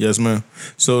program? Yes, ma'am.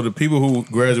 So the people who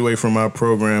graduate from our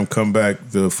program come back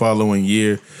the following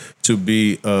year to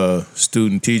be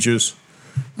student teachers.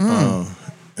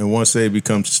 And once they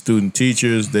become student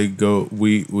teachers, they go.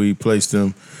 We place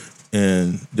them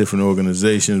in different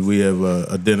organizations. We have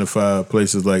identified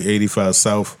places like 85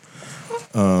 South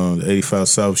the 85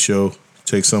 South Show.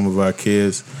 Take some of our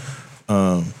kids.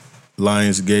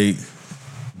 Lionsgate,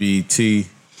 BET,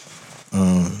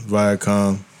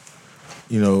 Viacom.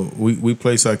 You know, we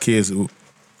place our kids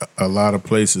a lot of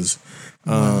places,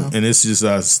 and it's just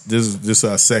our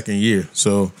second year.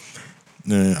 So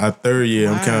our third year,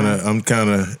 I'm kind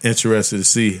of interested to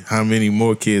see how many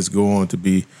more kids go on to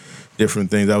be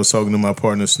different things. I was talking to my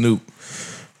partner Snoop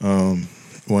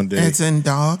one day. It's in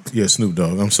Dogg? Yeah, Snoop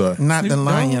Dogg. I'm sorry, not Snoop the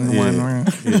lion one. Right?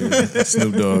 Yeah,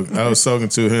 Snoop Dogg. I was talking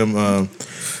to him,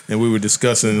 and we were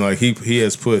discussing like he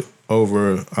has put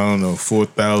over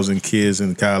 4,000 kids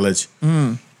in college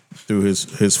through his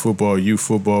youth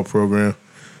football program.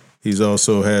 He's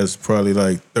also has probably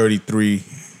like 33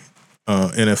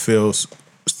 NFL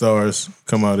stars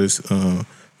come out of his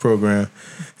program,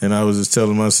 and I was just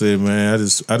telling him, I said, man, I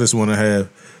just want to have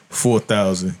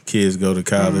 4,000 kids go to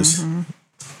college.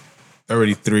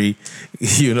 33,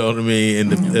 you know what I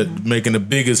mean, and making the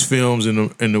biggest films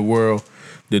in the world,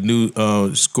 the new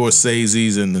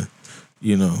Scorsese's and the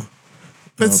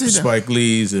Spike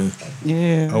Lee's, and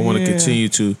I want to continue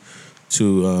to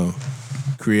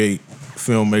create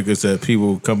filmmakers that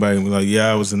people come back and be like,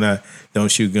 yeah, I was in that Don't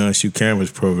Shoot Guns, Shoot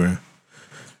Cameras program.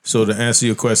 So to answer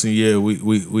your question, yeah,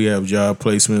 we have job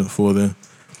placement for them,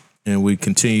 and we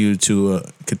continuing to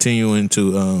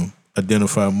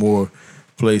identify more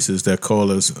places that call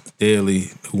us daily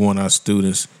who want our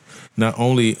students, not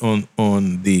only on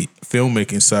the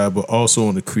filmmaking side, but also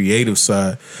on the creative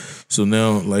side. So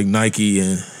now, like Nike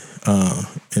and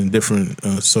different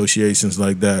associations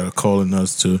like that are calling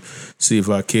us to see if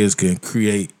our kids can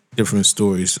create different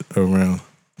stories around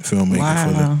filmmaking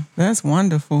for them. Wow, that's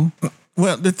wonderful.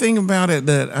 Well, the thing about it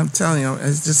that I'm telling you,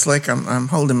 it's just like I'm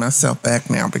holding myself back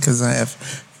now because I have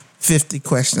 50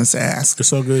 questions to ask.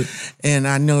 It's all good. And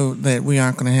I know that we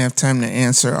aren't going to have time to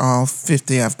answer all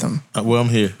 50 of them. Well, I'm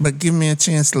here. But give me a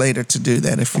chance later to do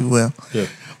that, if you will. Yeah.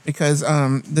 Because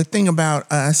the thing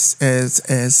about us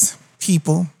as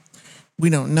people, we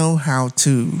don't know how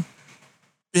to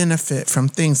benefit from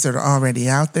things that are already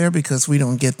out there because we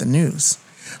don't get the news.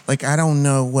 Like, I don't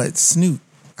know what Snoop,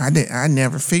 I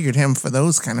never figured him for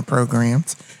those kind of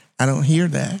programs. I don't hear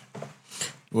that.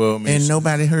 Well, I mean, and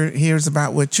nobody hears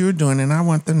about what you're doing, and I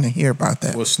want them to hear about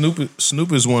that. Well,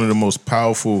 Snoop is one of the most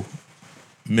powerful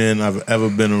men I've ever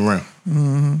been around.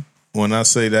 Mm-hmm. When I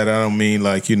say that, I don't mean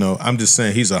like, I'm just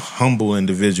saying he's a humble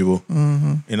individual.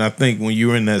 Mm-hmm. And I think when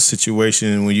you're in that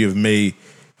situation, when you've made,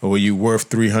 or you're worth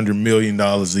 $300 million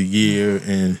a year,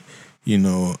 and,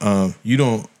 you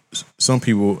don't, some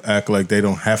people act like they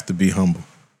don't have to be humble.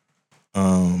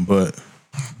 But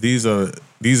these are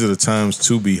the times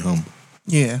to be humble.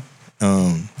 Yeah.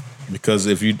 Because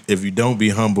if you don't be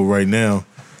humble right now,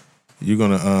 you're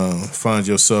gonna find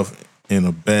yourself in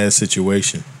a bad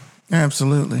situation.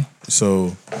 Absolutely.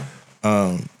 So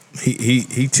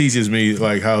he teaches me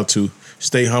like how to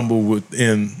stay humble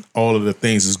within all of the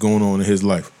things that's going on in his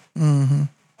life. Mm-hmm.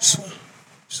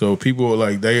 So people are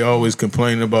like, they always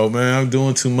complaining about, man, I'm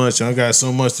doing too much. I got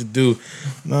so much to do.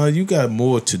 No, you got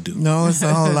more to do. No, it's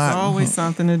a whole lot. Always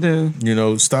something to do.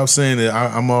 Stop saying that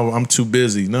I'm too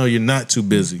busy. No, you're not too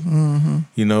busy. Mm-hmm.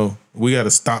 We got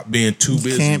to stop being too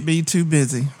busy. You can't be too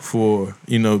busy. For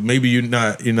maybe you're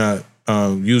not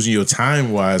using your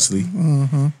time wisely,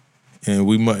 and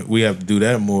we have to do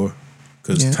that more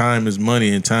because time is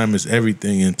money and time is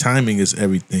everything and timing is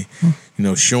everything.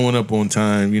 Showing up on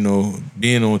time,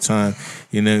 being on time.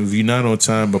 If you're not on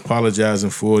time,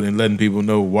 apologizing for it and letting people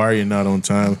know why you're not on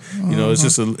time. It's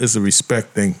just it's a respect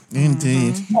thing.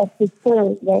 Indeed. That's the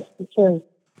truth. That's the truth.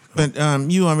 But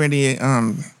you already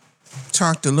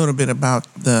talked a little bit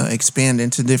about the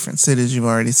expanding to different cities. You've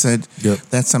already said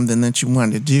that's something that you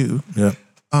want to do. Yep.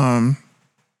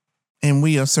 And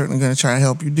we are certainly going to try to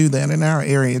help you do that in our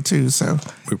area too. So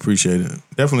we appreciate it.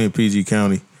 Definitely in PG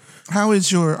County. How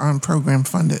is your program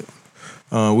funded?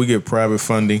 We get private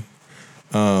funding.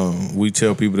 We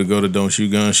tell people to go to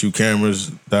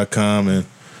don'tshootguns.shootcameras.com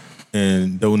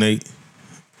and donate.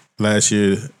 Last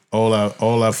year, all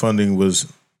our funding was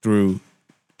through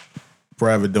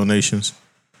private donations.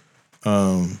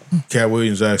 Cat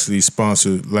Williams actually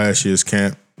sponsored last year's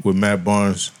camp with Matt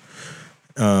Barnes,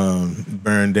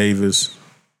 Baron Davis,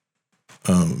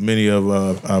 many of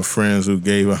our friends who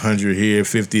gave $100 here,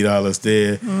 $50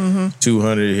 there,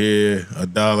 $200 here,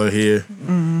 $1 here.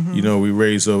 Mm-hmm. We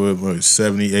raised over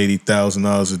 $70,000,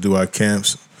 $80,000 to do our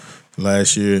camps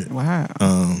last year. Wow!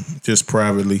 Just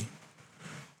privately,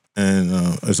 and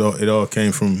it all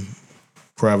came from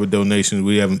private donations.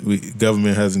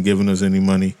 Government hasn't given us any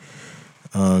money.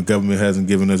 Government hasn't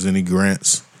given us any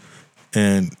grants,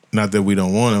 and not that we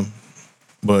don't want them.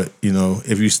 But, you know,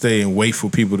 if you stay and wait for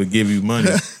people to give you money,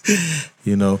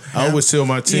 you know, I always tell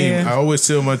my team,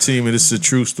 and this is a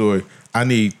true story, I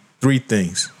need 3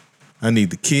 things. I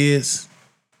need the kids,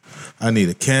 I need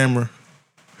a camera,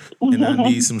 and I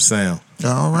need some sound.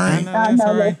 All right. I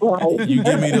know that's right. You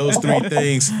give me those 3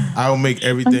 things, I'll make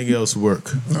everything else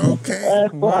work. Okay.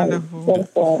 That's Wonderful. right.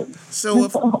 That's right. So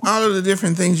with all of the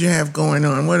different things you have going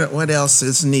on, what else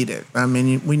is needed? I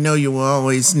mean, we know you will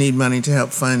always need money to help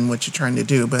fund what you're trying to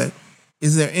do, but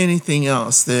is there anything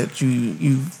else that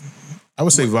you I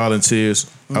would say volunteers.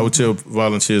 I would tell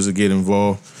volunteers to get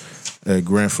involved at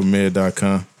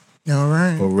grantformayor.com all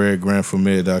right? or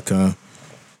redgrantformayor.com.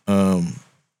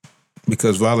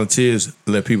 Because volunteers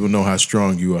let people know how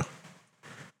strong you are.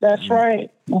 That's right.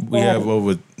 We have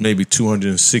over maybe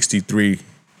 263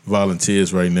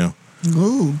 volunteers right now.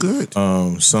 Ooh, good.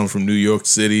 Some from New York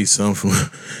City, some from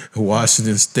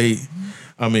Washington State.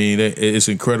 I mean, it's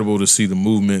incredible to see the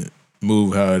movement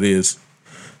move how it is.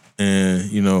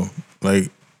 And, you know,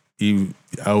 like I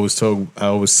always tell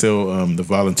the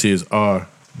volunteers are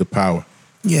the power.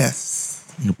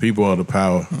 Yes. The people are the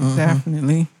power.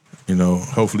 Definitely. You know,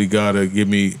 hopefully God will give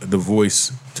me the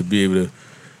voice to be able to,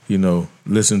 you know,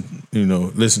 listen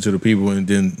to the people and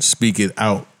then speak it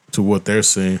out to what they're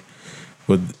saying.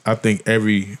 But I think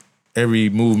every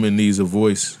movement needs a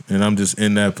voice, and I'm just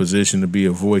in that position to be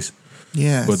a voice.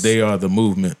 Yes. But they are the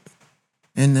movement.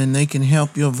 And then they can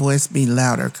help your voice be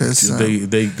louder because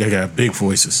They got big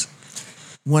voices.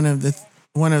 one of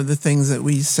the things that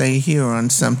we say here on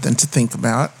Something to Think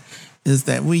About is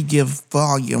that we give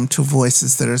volume to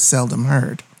voices that are seldom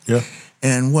heard. Yeah.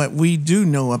 And what we do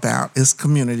know about is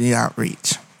community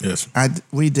outreach. Yes.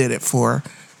 We did it for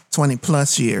 20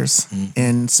 plus years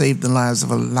and saved the lives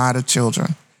of a lot of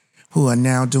children who are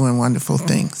now doing wonderful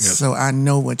things. Yes. So I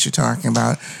know what you're talking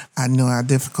about. I know how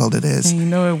difficult it is. And you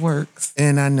know it works.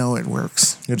 And I know it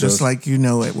works. It just does. like you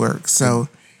know it works. So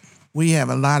we have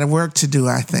a lot of work to do,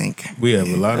 I think. We have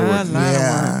a lot of work.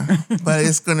 Yeah. But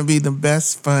it's going to be the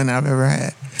best fun I've ever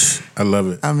had. I love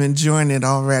it. I'm enjoying it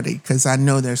already because I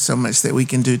know there's so much that we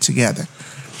can do together.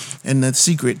 And the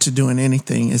secret to doing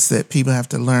anything is that people have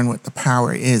to learn what the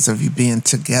power is of you being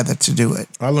together to do it.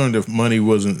 I learned that money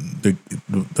wasn't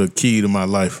the key to my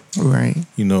life. Right.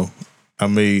 You know, I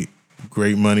made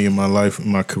great money in my life,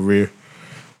 in my career,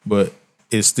 but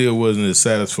it still wasn't as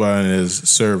satisfying as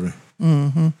serving.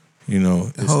 Mm-hmm. You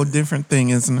know, A whole different thing,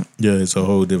 isn't it? yeah, it's a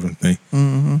whole different thing.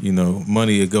 Mm-hmm. You know,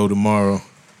 money will go tomorrow,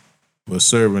 but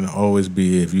serving will always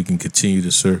be here if you can continue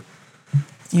to serve.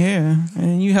 Yeah.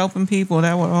 And you helping people,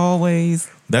 that will always,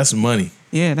 That's money.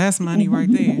 yeah, that's money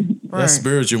right there. Right. That's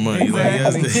spiritual money.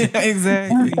 Exactly.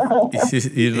 Exactly. Like,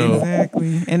 you know,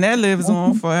 Exactly. And that lives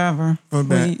on forever.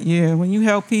 When you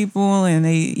help people and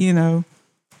they, you know,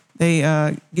 they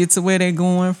get to where they're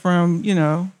going from, you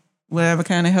know, whatever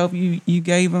kind of help you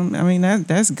gave them. I mean,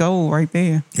 that's gold right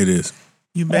there. it is.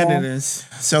 You bet it is.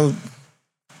 So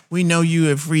we know you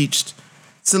have reached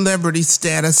celebrity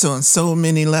status on so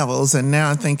many levels, and now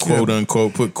I think Quote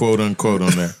unquote, put quote unquote on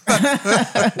that.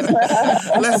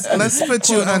 let's put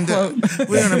you under.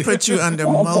 We're going to put you under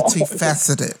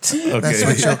multifaceted. Okay. That's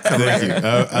what your career. Thank you.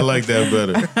 I like that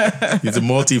better. He's a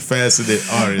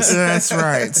multifaceted artist. That's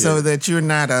right. So that you're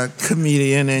not a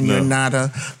comedian and No. you're not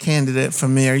a candidate for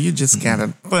mayor. You just got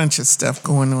a bunch of stuff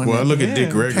going on. Well, I there. look at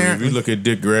Dick Gregory. apparently. If you look at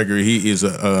Dick Gregory, he is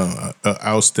a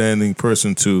outstanding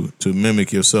person to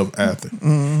mimic yourself after.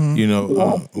 You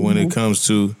know, when it comes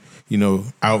to, you know,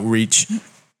 outreach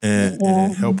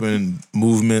and helping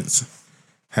movements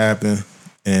happen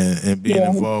and being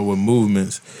involved with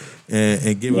movements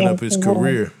and giving up his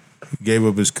career. He gave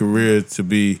up his career to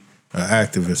be an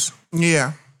activist.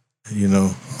 Yeah. You know,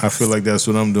 I feel like that's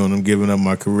what I'm doing. I'm giving up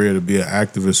my career to be an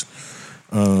activist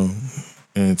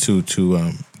and to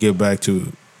give back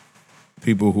to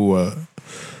people who are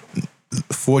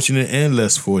fortunate and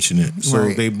less fortunate. So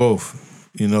Right. they both,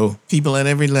 you know. People at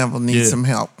every level need Yeah. some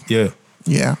help. Yeah.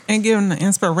 Yeah. And give them the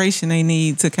inspiration they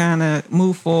need to kind of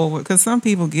move forward. Because some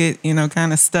people get, you know,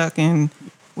 kind of stuck in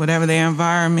whatever their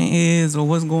environment is or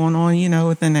what's going on, you know,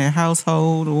 within their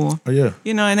household or, Oh, yeah.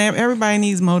 you know, and everybody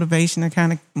needs motivation to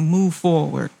kind of move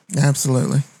forward.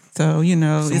 Absolutely. So, you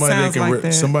know, it sounds like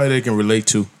that. Somebody they can relate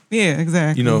to. Yeah,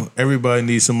 exactly. You know, everybody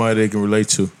needs somebody they can relate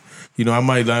to. You know, I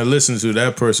might not listen to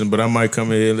that person, but I might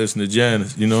come in here and listen to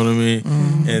Janice. You know what I mean?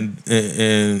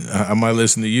 And I might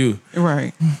listen to you.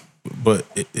 Right. but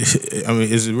I mean,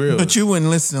 is it real? But you wouldn't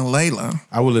listen to Layla.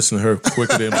 I would listen to her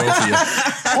quicker than both of you.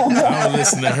 I would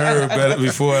listen to her better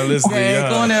before I listen to Yeah, y'all.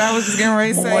 going there, I was just getting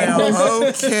ready to say. Well,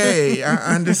 okay,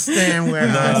 I understand where.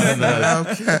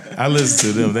 Okay. I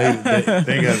listen to them.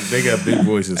 They got big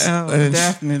voices. Oh,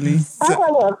 definitely. I have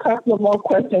a couple of more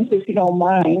questions, if you don't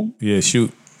mind. Yeah,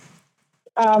 shoot.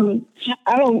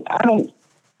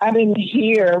 I didn't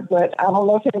hear, but I don't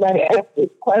know if anybody asked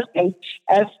this question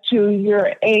as to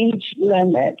your age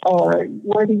limit, or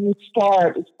where do you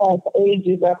start as far as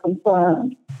ages are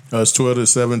concerned? It's 12 to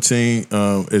 17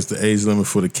 is the age limit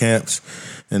for the camps,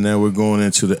 and then we're going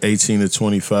into the 18 to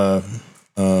 25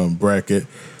 bracket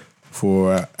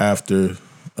for after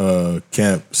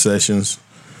camp sessions.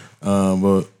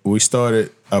 But we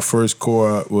started, our first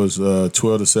cohort was 12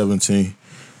 to 17.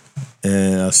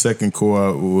 And our second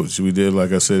cohort, which we did,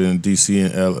 like I said, in DC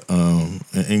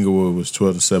and Inglewood, was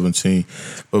 12 to 17.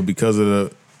 But because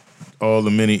of all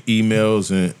the many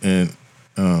emails and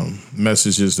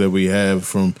messages that we have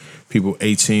from people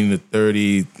 18 to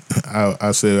 30,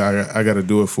 I said I got to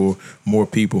do it for more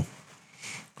people.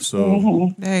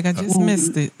 So, Dang, I just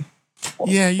missed it.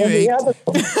 Yeah, you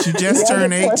just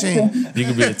turned 18. you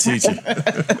can be a teacher.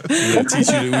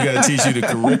 We got to teach you the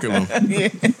curriculum.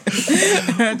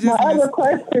 My other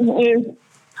question is,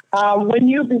 when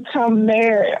you become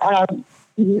mayor,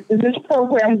 is this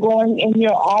program going in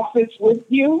your office with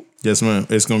you? Yes, ma'am.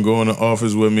 It's going to go in the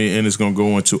office with me, and it's going to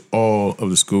go into all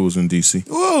of the schools in D.C.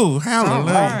 Ooh,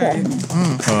 hallelujah.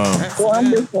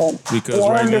 Wonderful.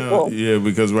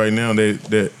 Because right now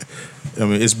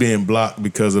it's being blocked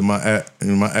because of my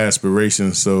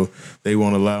aspirations. So they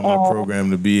won't allow my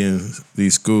program to be in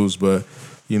these schools. But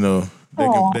they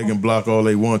can block all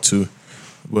they want to,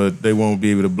 but they won't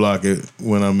be able to block it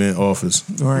when I'm in office.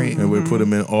 Right. And we put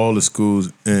them in all the schools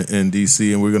in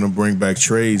DC, and we're going to bring back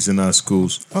trades in our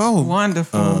schools. Oh,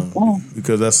 wonderful.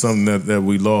 Because that's something that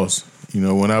we lost.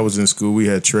 When I was in school, we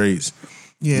had trades.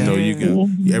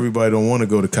 yeah. Everybody don't want to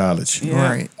go to college. Yeah.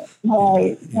 Right.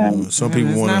 Right. Some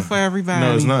people It's want not for everybody.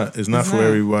 No, it's not. It's not for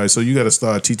everybody. So you got to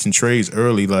start teaching trades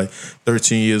early, like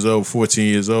 13 years old, 14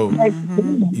 years old. Yeah,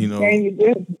 you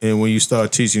do. And when you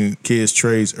start teaching kids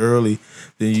trades early,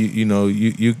 then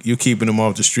you keeping them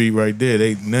off the street right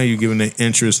there. Now you're giving their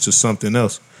interest to something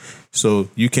else. So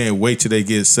you can't wait till they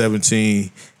get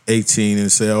 17, 18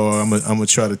 and say, "Oh, I'm gonna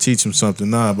try to teach them something."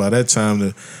 Nah, by that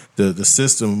time the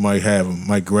system might have them,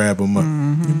 might grab them up.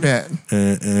 You bet.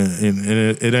 And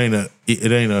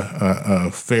it ain't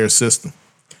a fair system.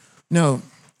 No,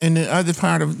 and the other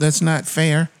part of that's not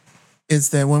fair is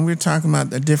that when we're talking about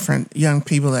the different young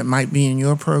people that might be in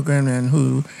your program and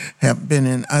who have been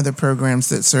in other programs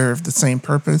that serve the same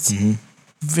purpose,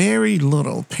 very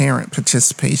little parent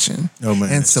participation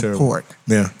and support.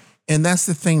 Terrible. Yeah. And that's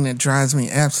the thing that drives me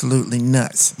absolutely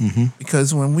nuts.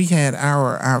 Because when we had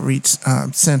our outreach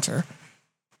center,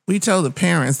 we told the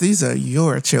parents, these are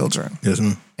your children. Yes,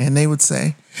 ma'am. And they would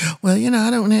say, well, I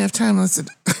don't have time. I said,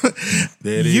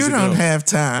 you don't have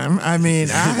time. I mean,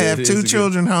 I have 2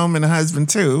 children home and a husband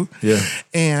too. Yeah.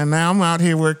 And now I'm out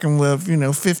here working with,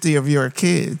 50 of your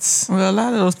kids. Well, a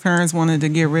lot of those parents wanted to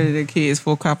get rid of their kids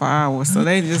for a couple hours. So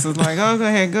they just was like, oh, go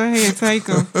ahead, take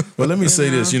them. Well, let me say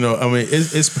this,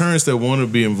 it's parents that want to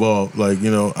be involved. Like,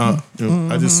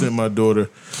 I just sent my daughter,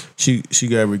 she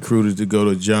got recruited to go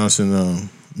to Johnson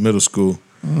Middle School.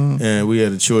 And we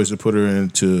had a choice to put her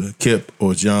into Kip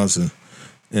or Johnson,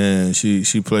 and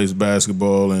she plays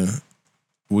basketball. And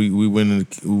we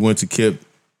went to Kip,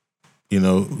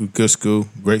 good school,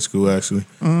 great school actually.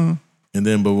 And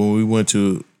then, but when we went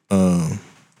to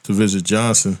visit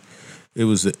Johnson, it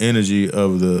was the energy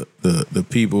of the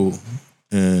people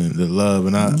and the love.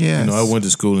 And I went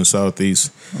to school in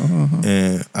Southeast,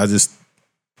 and I'm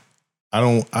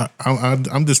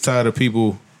just tired of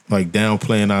people like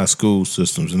downplaying our school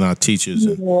systems and our teachers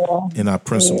and our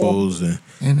principals and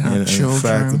our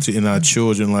faculty and our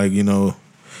children. Like, no,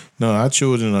 our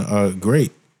children are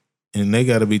great, and they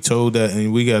got to be told that,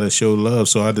 and we got to show love.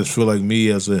 So I just feel like me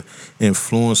as an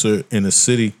influencer in the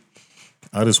city,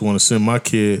 I just want to send my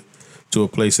kid to a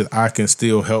place that I can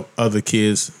still help other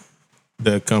kids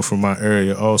that come from my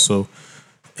area also,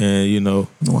 and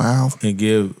Wow. and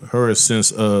give her a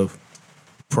sense of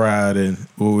pride and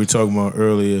what we were talking about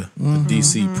earlier,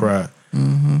 DC pride.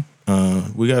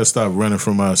 We got to stop running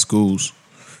from our schools.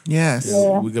 Yes.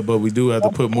 But we do have to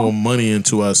put more money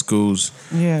into our schools.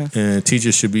 Yeah. And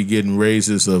teachers should be getting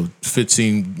raises of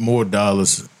 $15 more.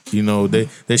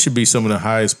 They should be some of the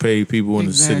highest paid people in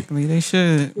the city. Exactly, they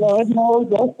should. Lord knows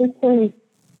that's the truth.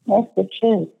 That's the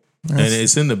truth. And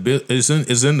it's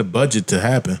in the budget to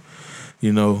happen.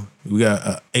 You know, we got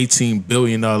a $18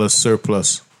 billion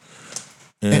surplus.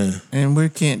 And we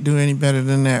can't do any better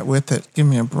than that with it. Give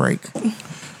me a break.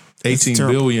 $18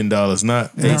 billion,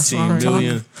 not 18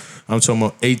 billion. I'm talking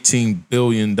about $18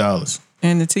 billion.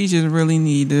 And the teachers really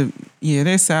need to,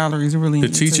 their salaries really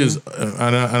need to. The teachers,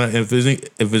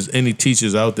 if there's any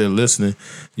teachers out there listening,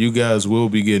 you guys will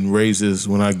be getting raises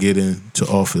when I get into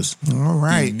office. All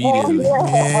right. Immediately.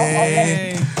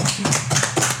 Yeah.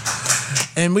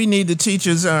 And we need the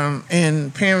teachers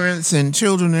and parents and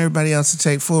children and everybody else to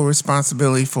take full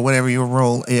responsibility for whatever your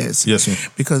role is. Yes, ma'am.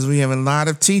 Because we have a lot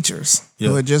of teachers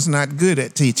who are just not good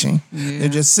at teaching. Yeah. They're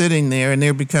just sitting there and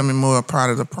they're becoming more a part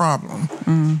of the problem.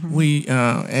 Mm-hmm. We,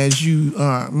 as you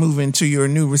move into your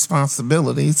new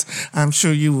responsibilities, I'm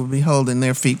sure you will be holding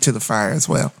their feet to the fire as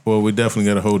well. Well, we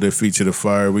definitely got to hold their feet to the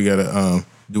fire. We got to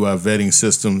do our vetting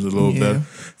systems a little better.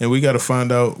 And we got to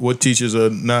find out what teachers are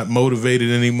not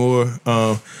motivated anymore.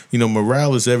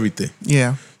 Morale is everything.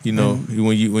 Yeah. You know,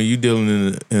 when you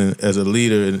dealing in as a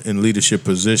leader in leadership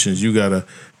positions, you got to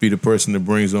be the person that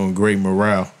brings on great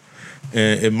morale.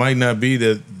 And it might not be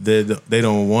that they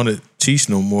don't want to teach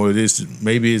no more.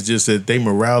 Maybe it's just that their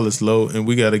morale is low, and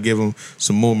we got to give them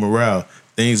some more morale.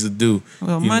 Things to do.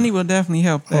 Well, money will definitely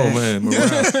help that. Oh man,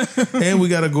 morale. And we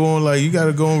gotta go on you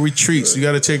gotta go on retreats. You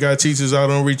gotta take our teachers out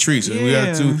on retreats. And we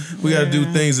gotta do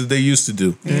things that they used to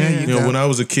do. Yeah, when I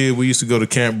was a kid, we used to go to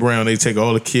Camp Brown. They take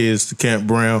all the kids to Camp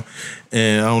Brown.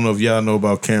 And I don't know if y'all know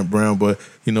about Camp Brown, but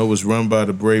it was run by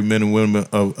the brave men and women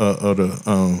of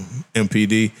the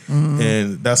MPD,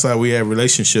 and that's how we had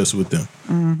relationships with them.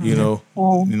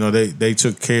 Mm-hmm. They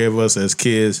took care of us as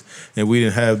kids, and we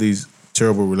didn't have these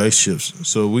terrible relationships.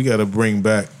 So we got to bring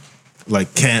back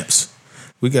like camps.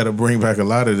 We got to bring back a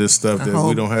lot of this stuff that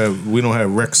we don't have. We don't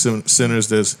have rec centers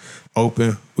that's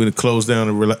open. We done closed down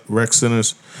the rec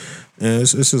centers, and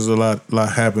this is a lot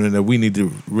happening that we need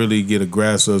to really get a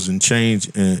grasp of and change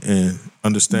and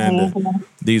understand that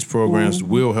these programs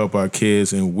will help our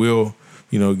kids and will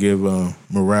give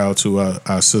morale to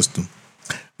our system.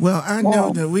 Well, I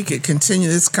know that we could continue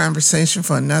this conversation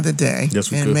for another day. Yes,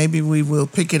 we and could. Maybe we will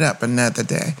pick it up another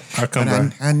day. I'll come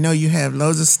back. I know you have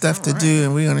loads of stuff to do,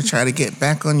 and we're going to try to get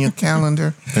back on your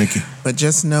calendar. Thank you. But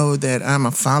just know that I'm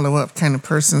a follow-up kind of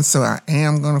person, so I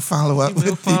am going to follow up with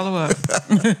you. Follow up.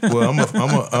 Well,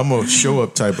 I'm a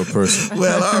show-up type of person.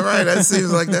 Well, all right. That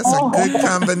seems like that's a good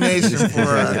combination for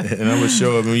us. And I'm going to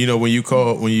show up. And, when you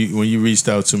called, when you reached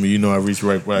out to me, I reached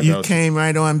right back out. You came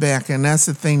right on back, and that's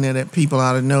the thing that people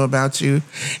ought to know about you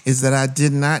is that I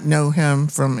did not know him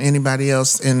from anybody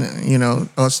else in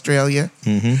Australia.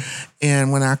 Mm-hmm.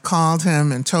 And when I called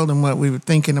him and told him what we were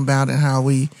thinking about and how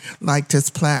we liked his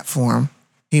platform,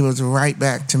 he was right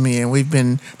back to me,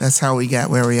 and that's how we got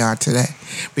where we are today,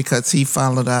 because he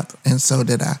followed up and so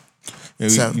did I.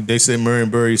 And they said Marion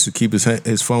Barry used to keep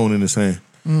his phone in his hand.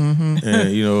 Mm-hmm. And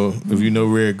if you know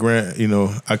Red Grant,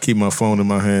 I keep my phone in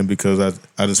my hand because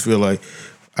I just feel like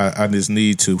I just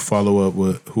need to follow up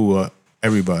with who are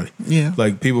everybody. Yeah.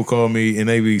 Like people call me and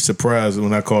they be surprised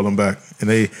when I call them back.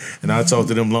 And I talk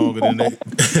to them longer than they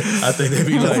I think they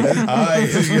be like, all right,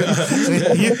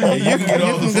 you can get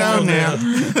off the phone now.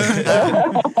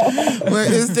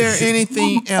 Well, is there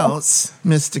anything else,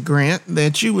 Mr. Grant,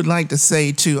 that you would like to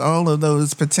say to all of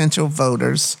those potential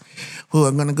voters who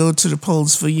are going to go to the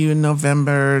polls for you in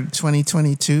November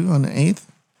 2022 on the 8th?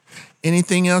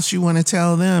 Anything else you want to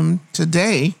tell them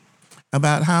today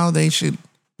about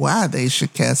why they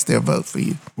should cast their vote for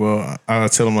you? Well, I'll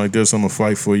tell them like this: I'm gonna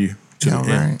fight for you to the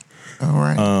end. All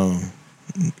right.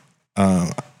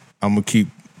 I'm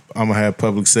gonna have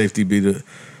public safety be the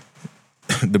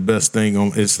best thing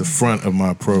on. It's the front of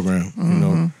my program,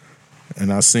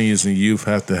 And our seniors and youth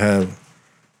have to have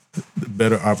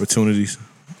better opportunities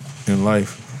in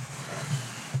life.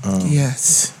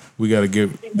 Yes. We got to get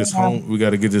this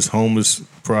homeless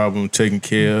problem taken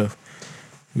care of.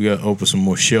 We got to open some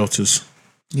more shelters.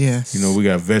 Yes. We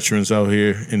got veterans out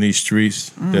here in these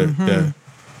streets that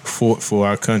fought for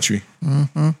our country.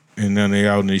 Mm-hmm. And now they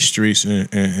out in these streets,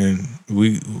 and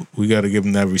we got to give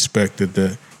them that respect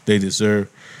that they deserve.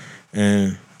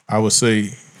 And I would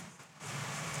say,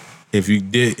 if you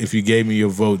gave me your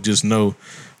vote, just know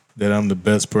that I'm the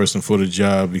best person for the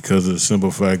job because of the simple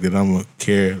fact that I'm going to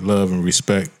care, love, and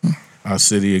respect our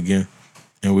city again.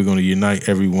 And we're going to unite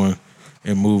everyone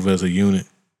and move as a unit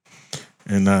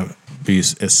and not be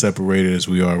as separated as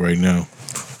we are right now.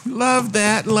 Love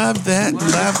that, love that, love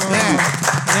that.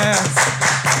 Yes.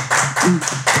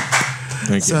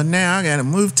 Thank you. So now I got to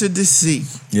move to D.C.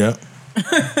 Yep.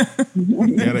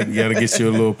 gotta get you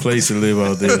a little place to live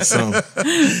out there or something.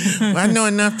 Well, I know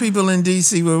enough people in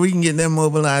D.C. where we can get them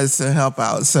mobilized to help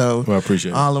out. So I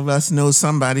appreciate it. All of us know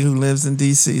somebody who lives in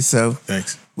D.C. So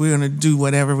Thanks. We're going to do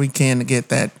whatever we can to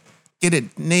get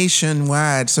it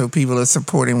nationwide so people are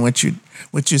supporting what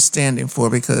you're standing for,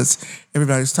 because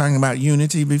everybody's talking about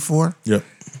unity before. Yep.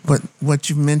 But what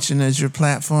you mentioned as your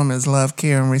platform is love,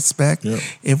 care, and respect. Yep.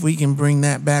 If we can bring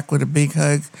that back with a big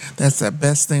hug, that's the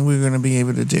best thing we're going to be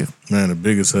able to do. Man, the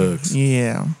biggest hugs.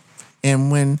 Yeah.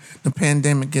 And when the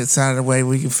pandemic gets out of the way,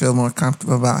 we can feel more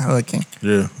comfortable about hugging.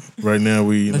 Yeah. Right now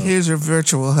But here's your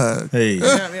virtual hug. Hey.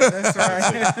 Yeah, that's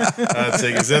right. I'll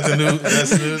take it. Is that the new?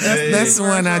 That's the new. That's the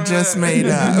one I just made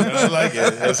up. I like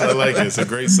it. I like it. It's a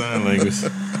great sign language.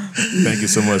 Thank you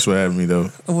so much for having me, though.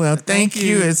 Well, thank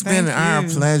you. It's been our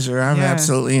pleasure. I've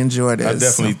absolutely enjoyed it. I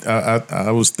definitely,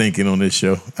 I was thinking on this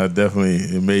show.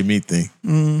 It made me think.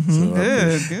 Mm-hmm. So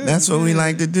Good. That's what we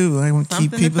like to do. I want to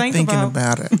keep people thinking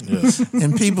about it. Yes.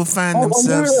 And people find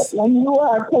themselves. When you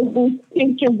are taking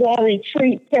pictures on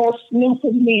retreat, tell Snoop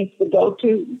who needs to go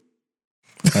to.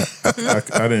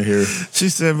 I didn't hear. She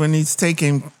said when he's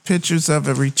taking pictures of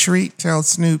a retreat, tell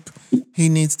Snoop he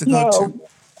needs to go to.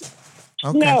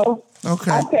 Okay. No.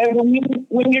 Okay. I said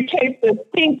when you take the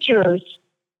pictures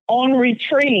on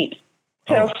retreat,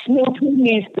 tell Snoop who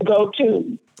needs to go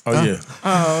to. Oh yeah.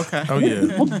 Oh, okay. Oh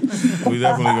yeah.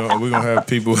 We're gonna have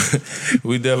people.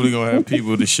 We definitely gonna have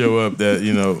people to show up that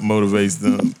motivates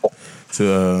them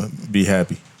to be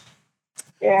happy.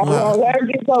 Yeah, well, gotta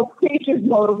get those teachers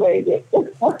motivated.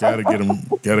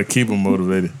 Gotta keep them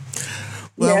motivated.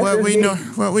 Well,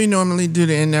 yes, what we normally do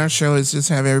to end our show is just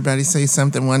have everybody say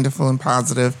something wonderful and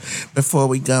positive before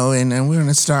we go, and we're going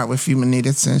to start with you,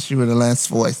 Manita, since you were the last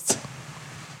voice.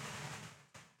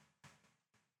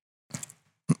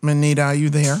 Manita, are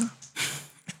you there?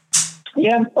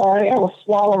 Yeah, I'm sorry, I was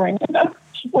swallowing.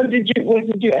 What did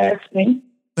you ask me?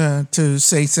 To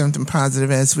say something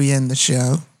positive as we end the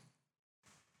show.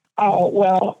 Oh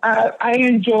well, I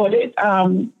enjoyed it.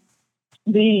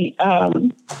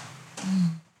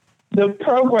 The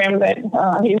program that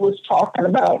he was talking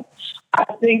about, I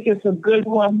think it's a good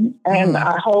one, and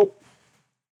I hope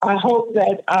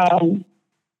that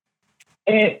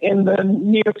in the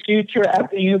near future,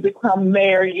 after you become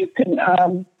mayor, you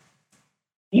can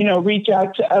reach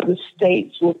out to other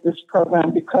states with this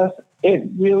program, because it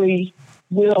really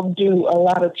will do a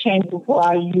lot of change for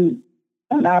our youth.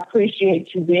 And I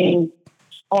appreciate you being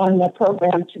on the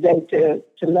program today to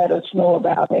let us know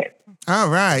about it. All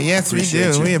right. Yes, we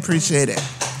do. We appreciate it.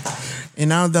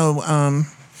 And although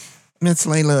Miss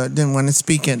Layla didn't want to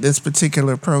speak at this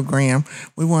particular program,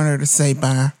 we want her to say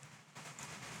bye.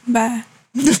 Bye.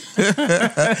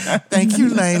 Thank you,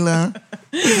 Layla.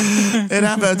 And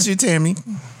how about you, Tammy?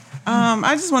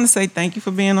 I just want to say thank you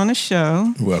for being on the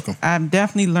show. You're welcome. I've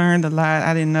definitely learned a lot.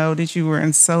 I didn't know that you were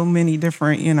in so many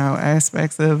different,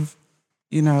 aspects of,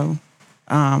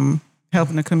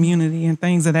 helping the community and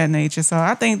things of that nature. So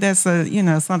I think that's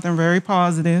something very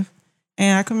positive,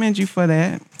 and I commend you for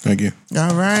that. Thank you.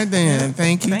 All right, then.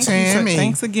 Thank you, Tammy.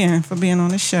 Thanks again for being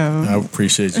on the show. I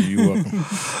appreciate you. You're welcome.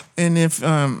 And if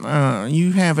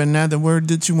you have another word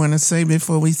that you want to say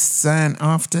before we sign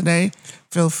off today,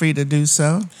 feel free to do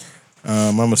so.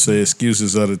 I'm going to say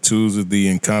excuses are the tools of the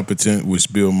incompetent,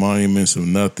 which build monuments of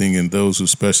nothing, and those who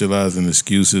specialize in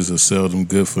excuses are seldom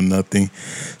good for nothing.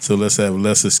 So let's have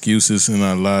less excuses in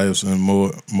our lives and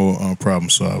more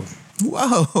problem solving.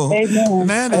 Whoa. Amen.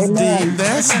 That is Amen. deep.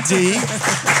 That's deep.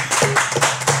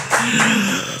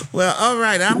 Well, all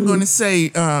right. I'm going to say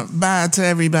bye to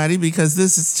everybody, because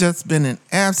this has just been an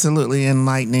absolutely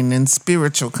enlightening and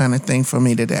spiritual kind of thing for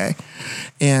me today.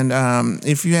 And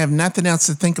if you have nothing else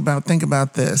to think about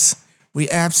this. We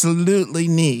absolutely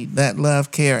need that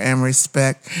love, care, and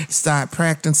respect. Start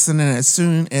practicing it as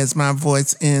soon as my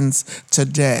voice ends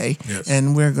today. Yes.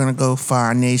 And we're going to go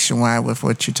far nationwide with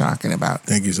what you're talking about.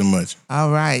 Thank you so much. All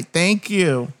right. Thank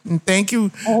you. And thank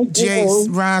you, Jace,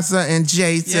 Raza, and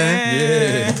Jason.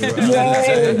 Yeah.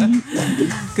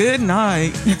 Good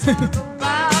night.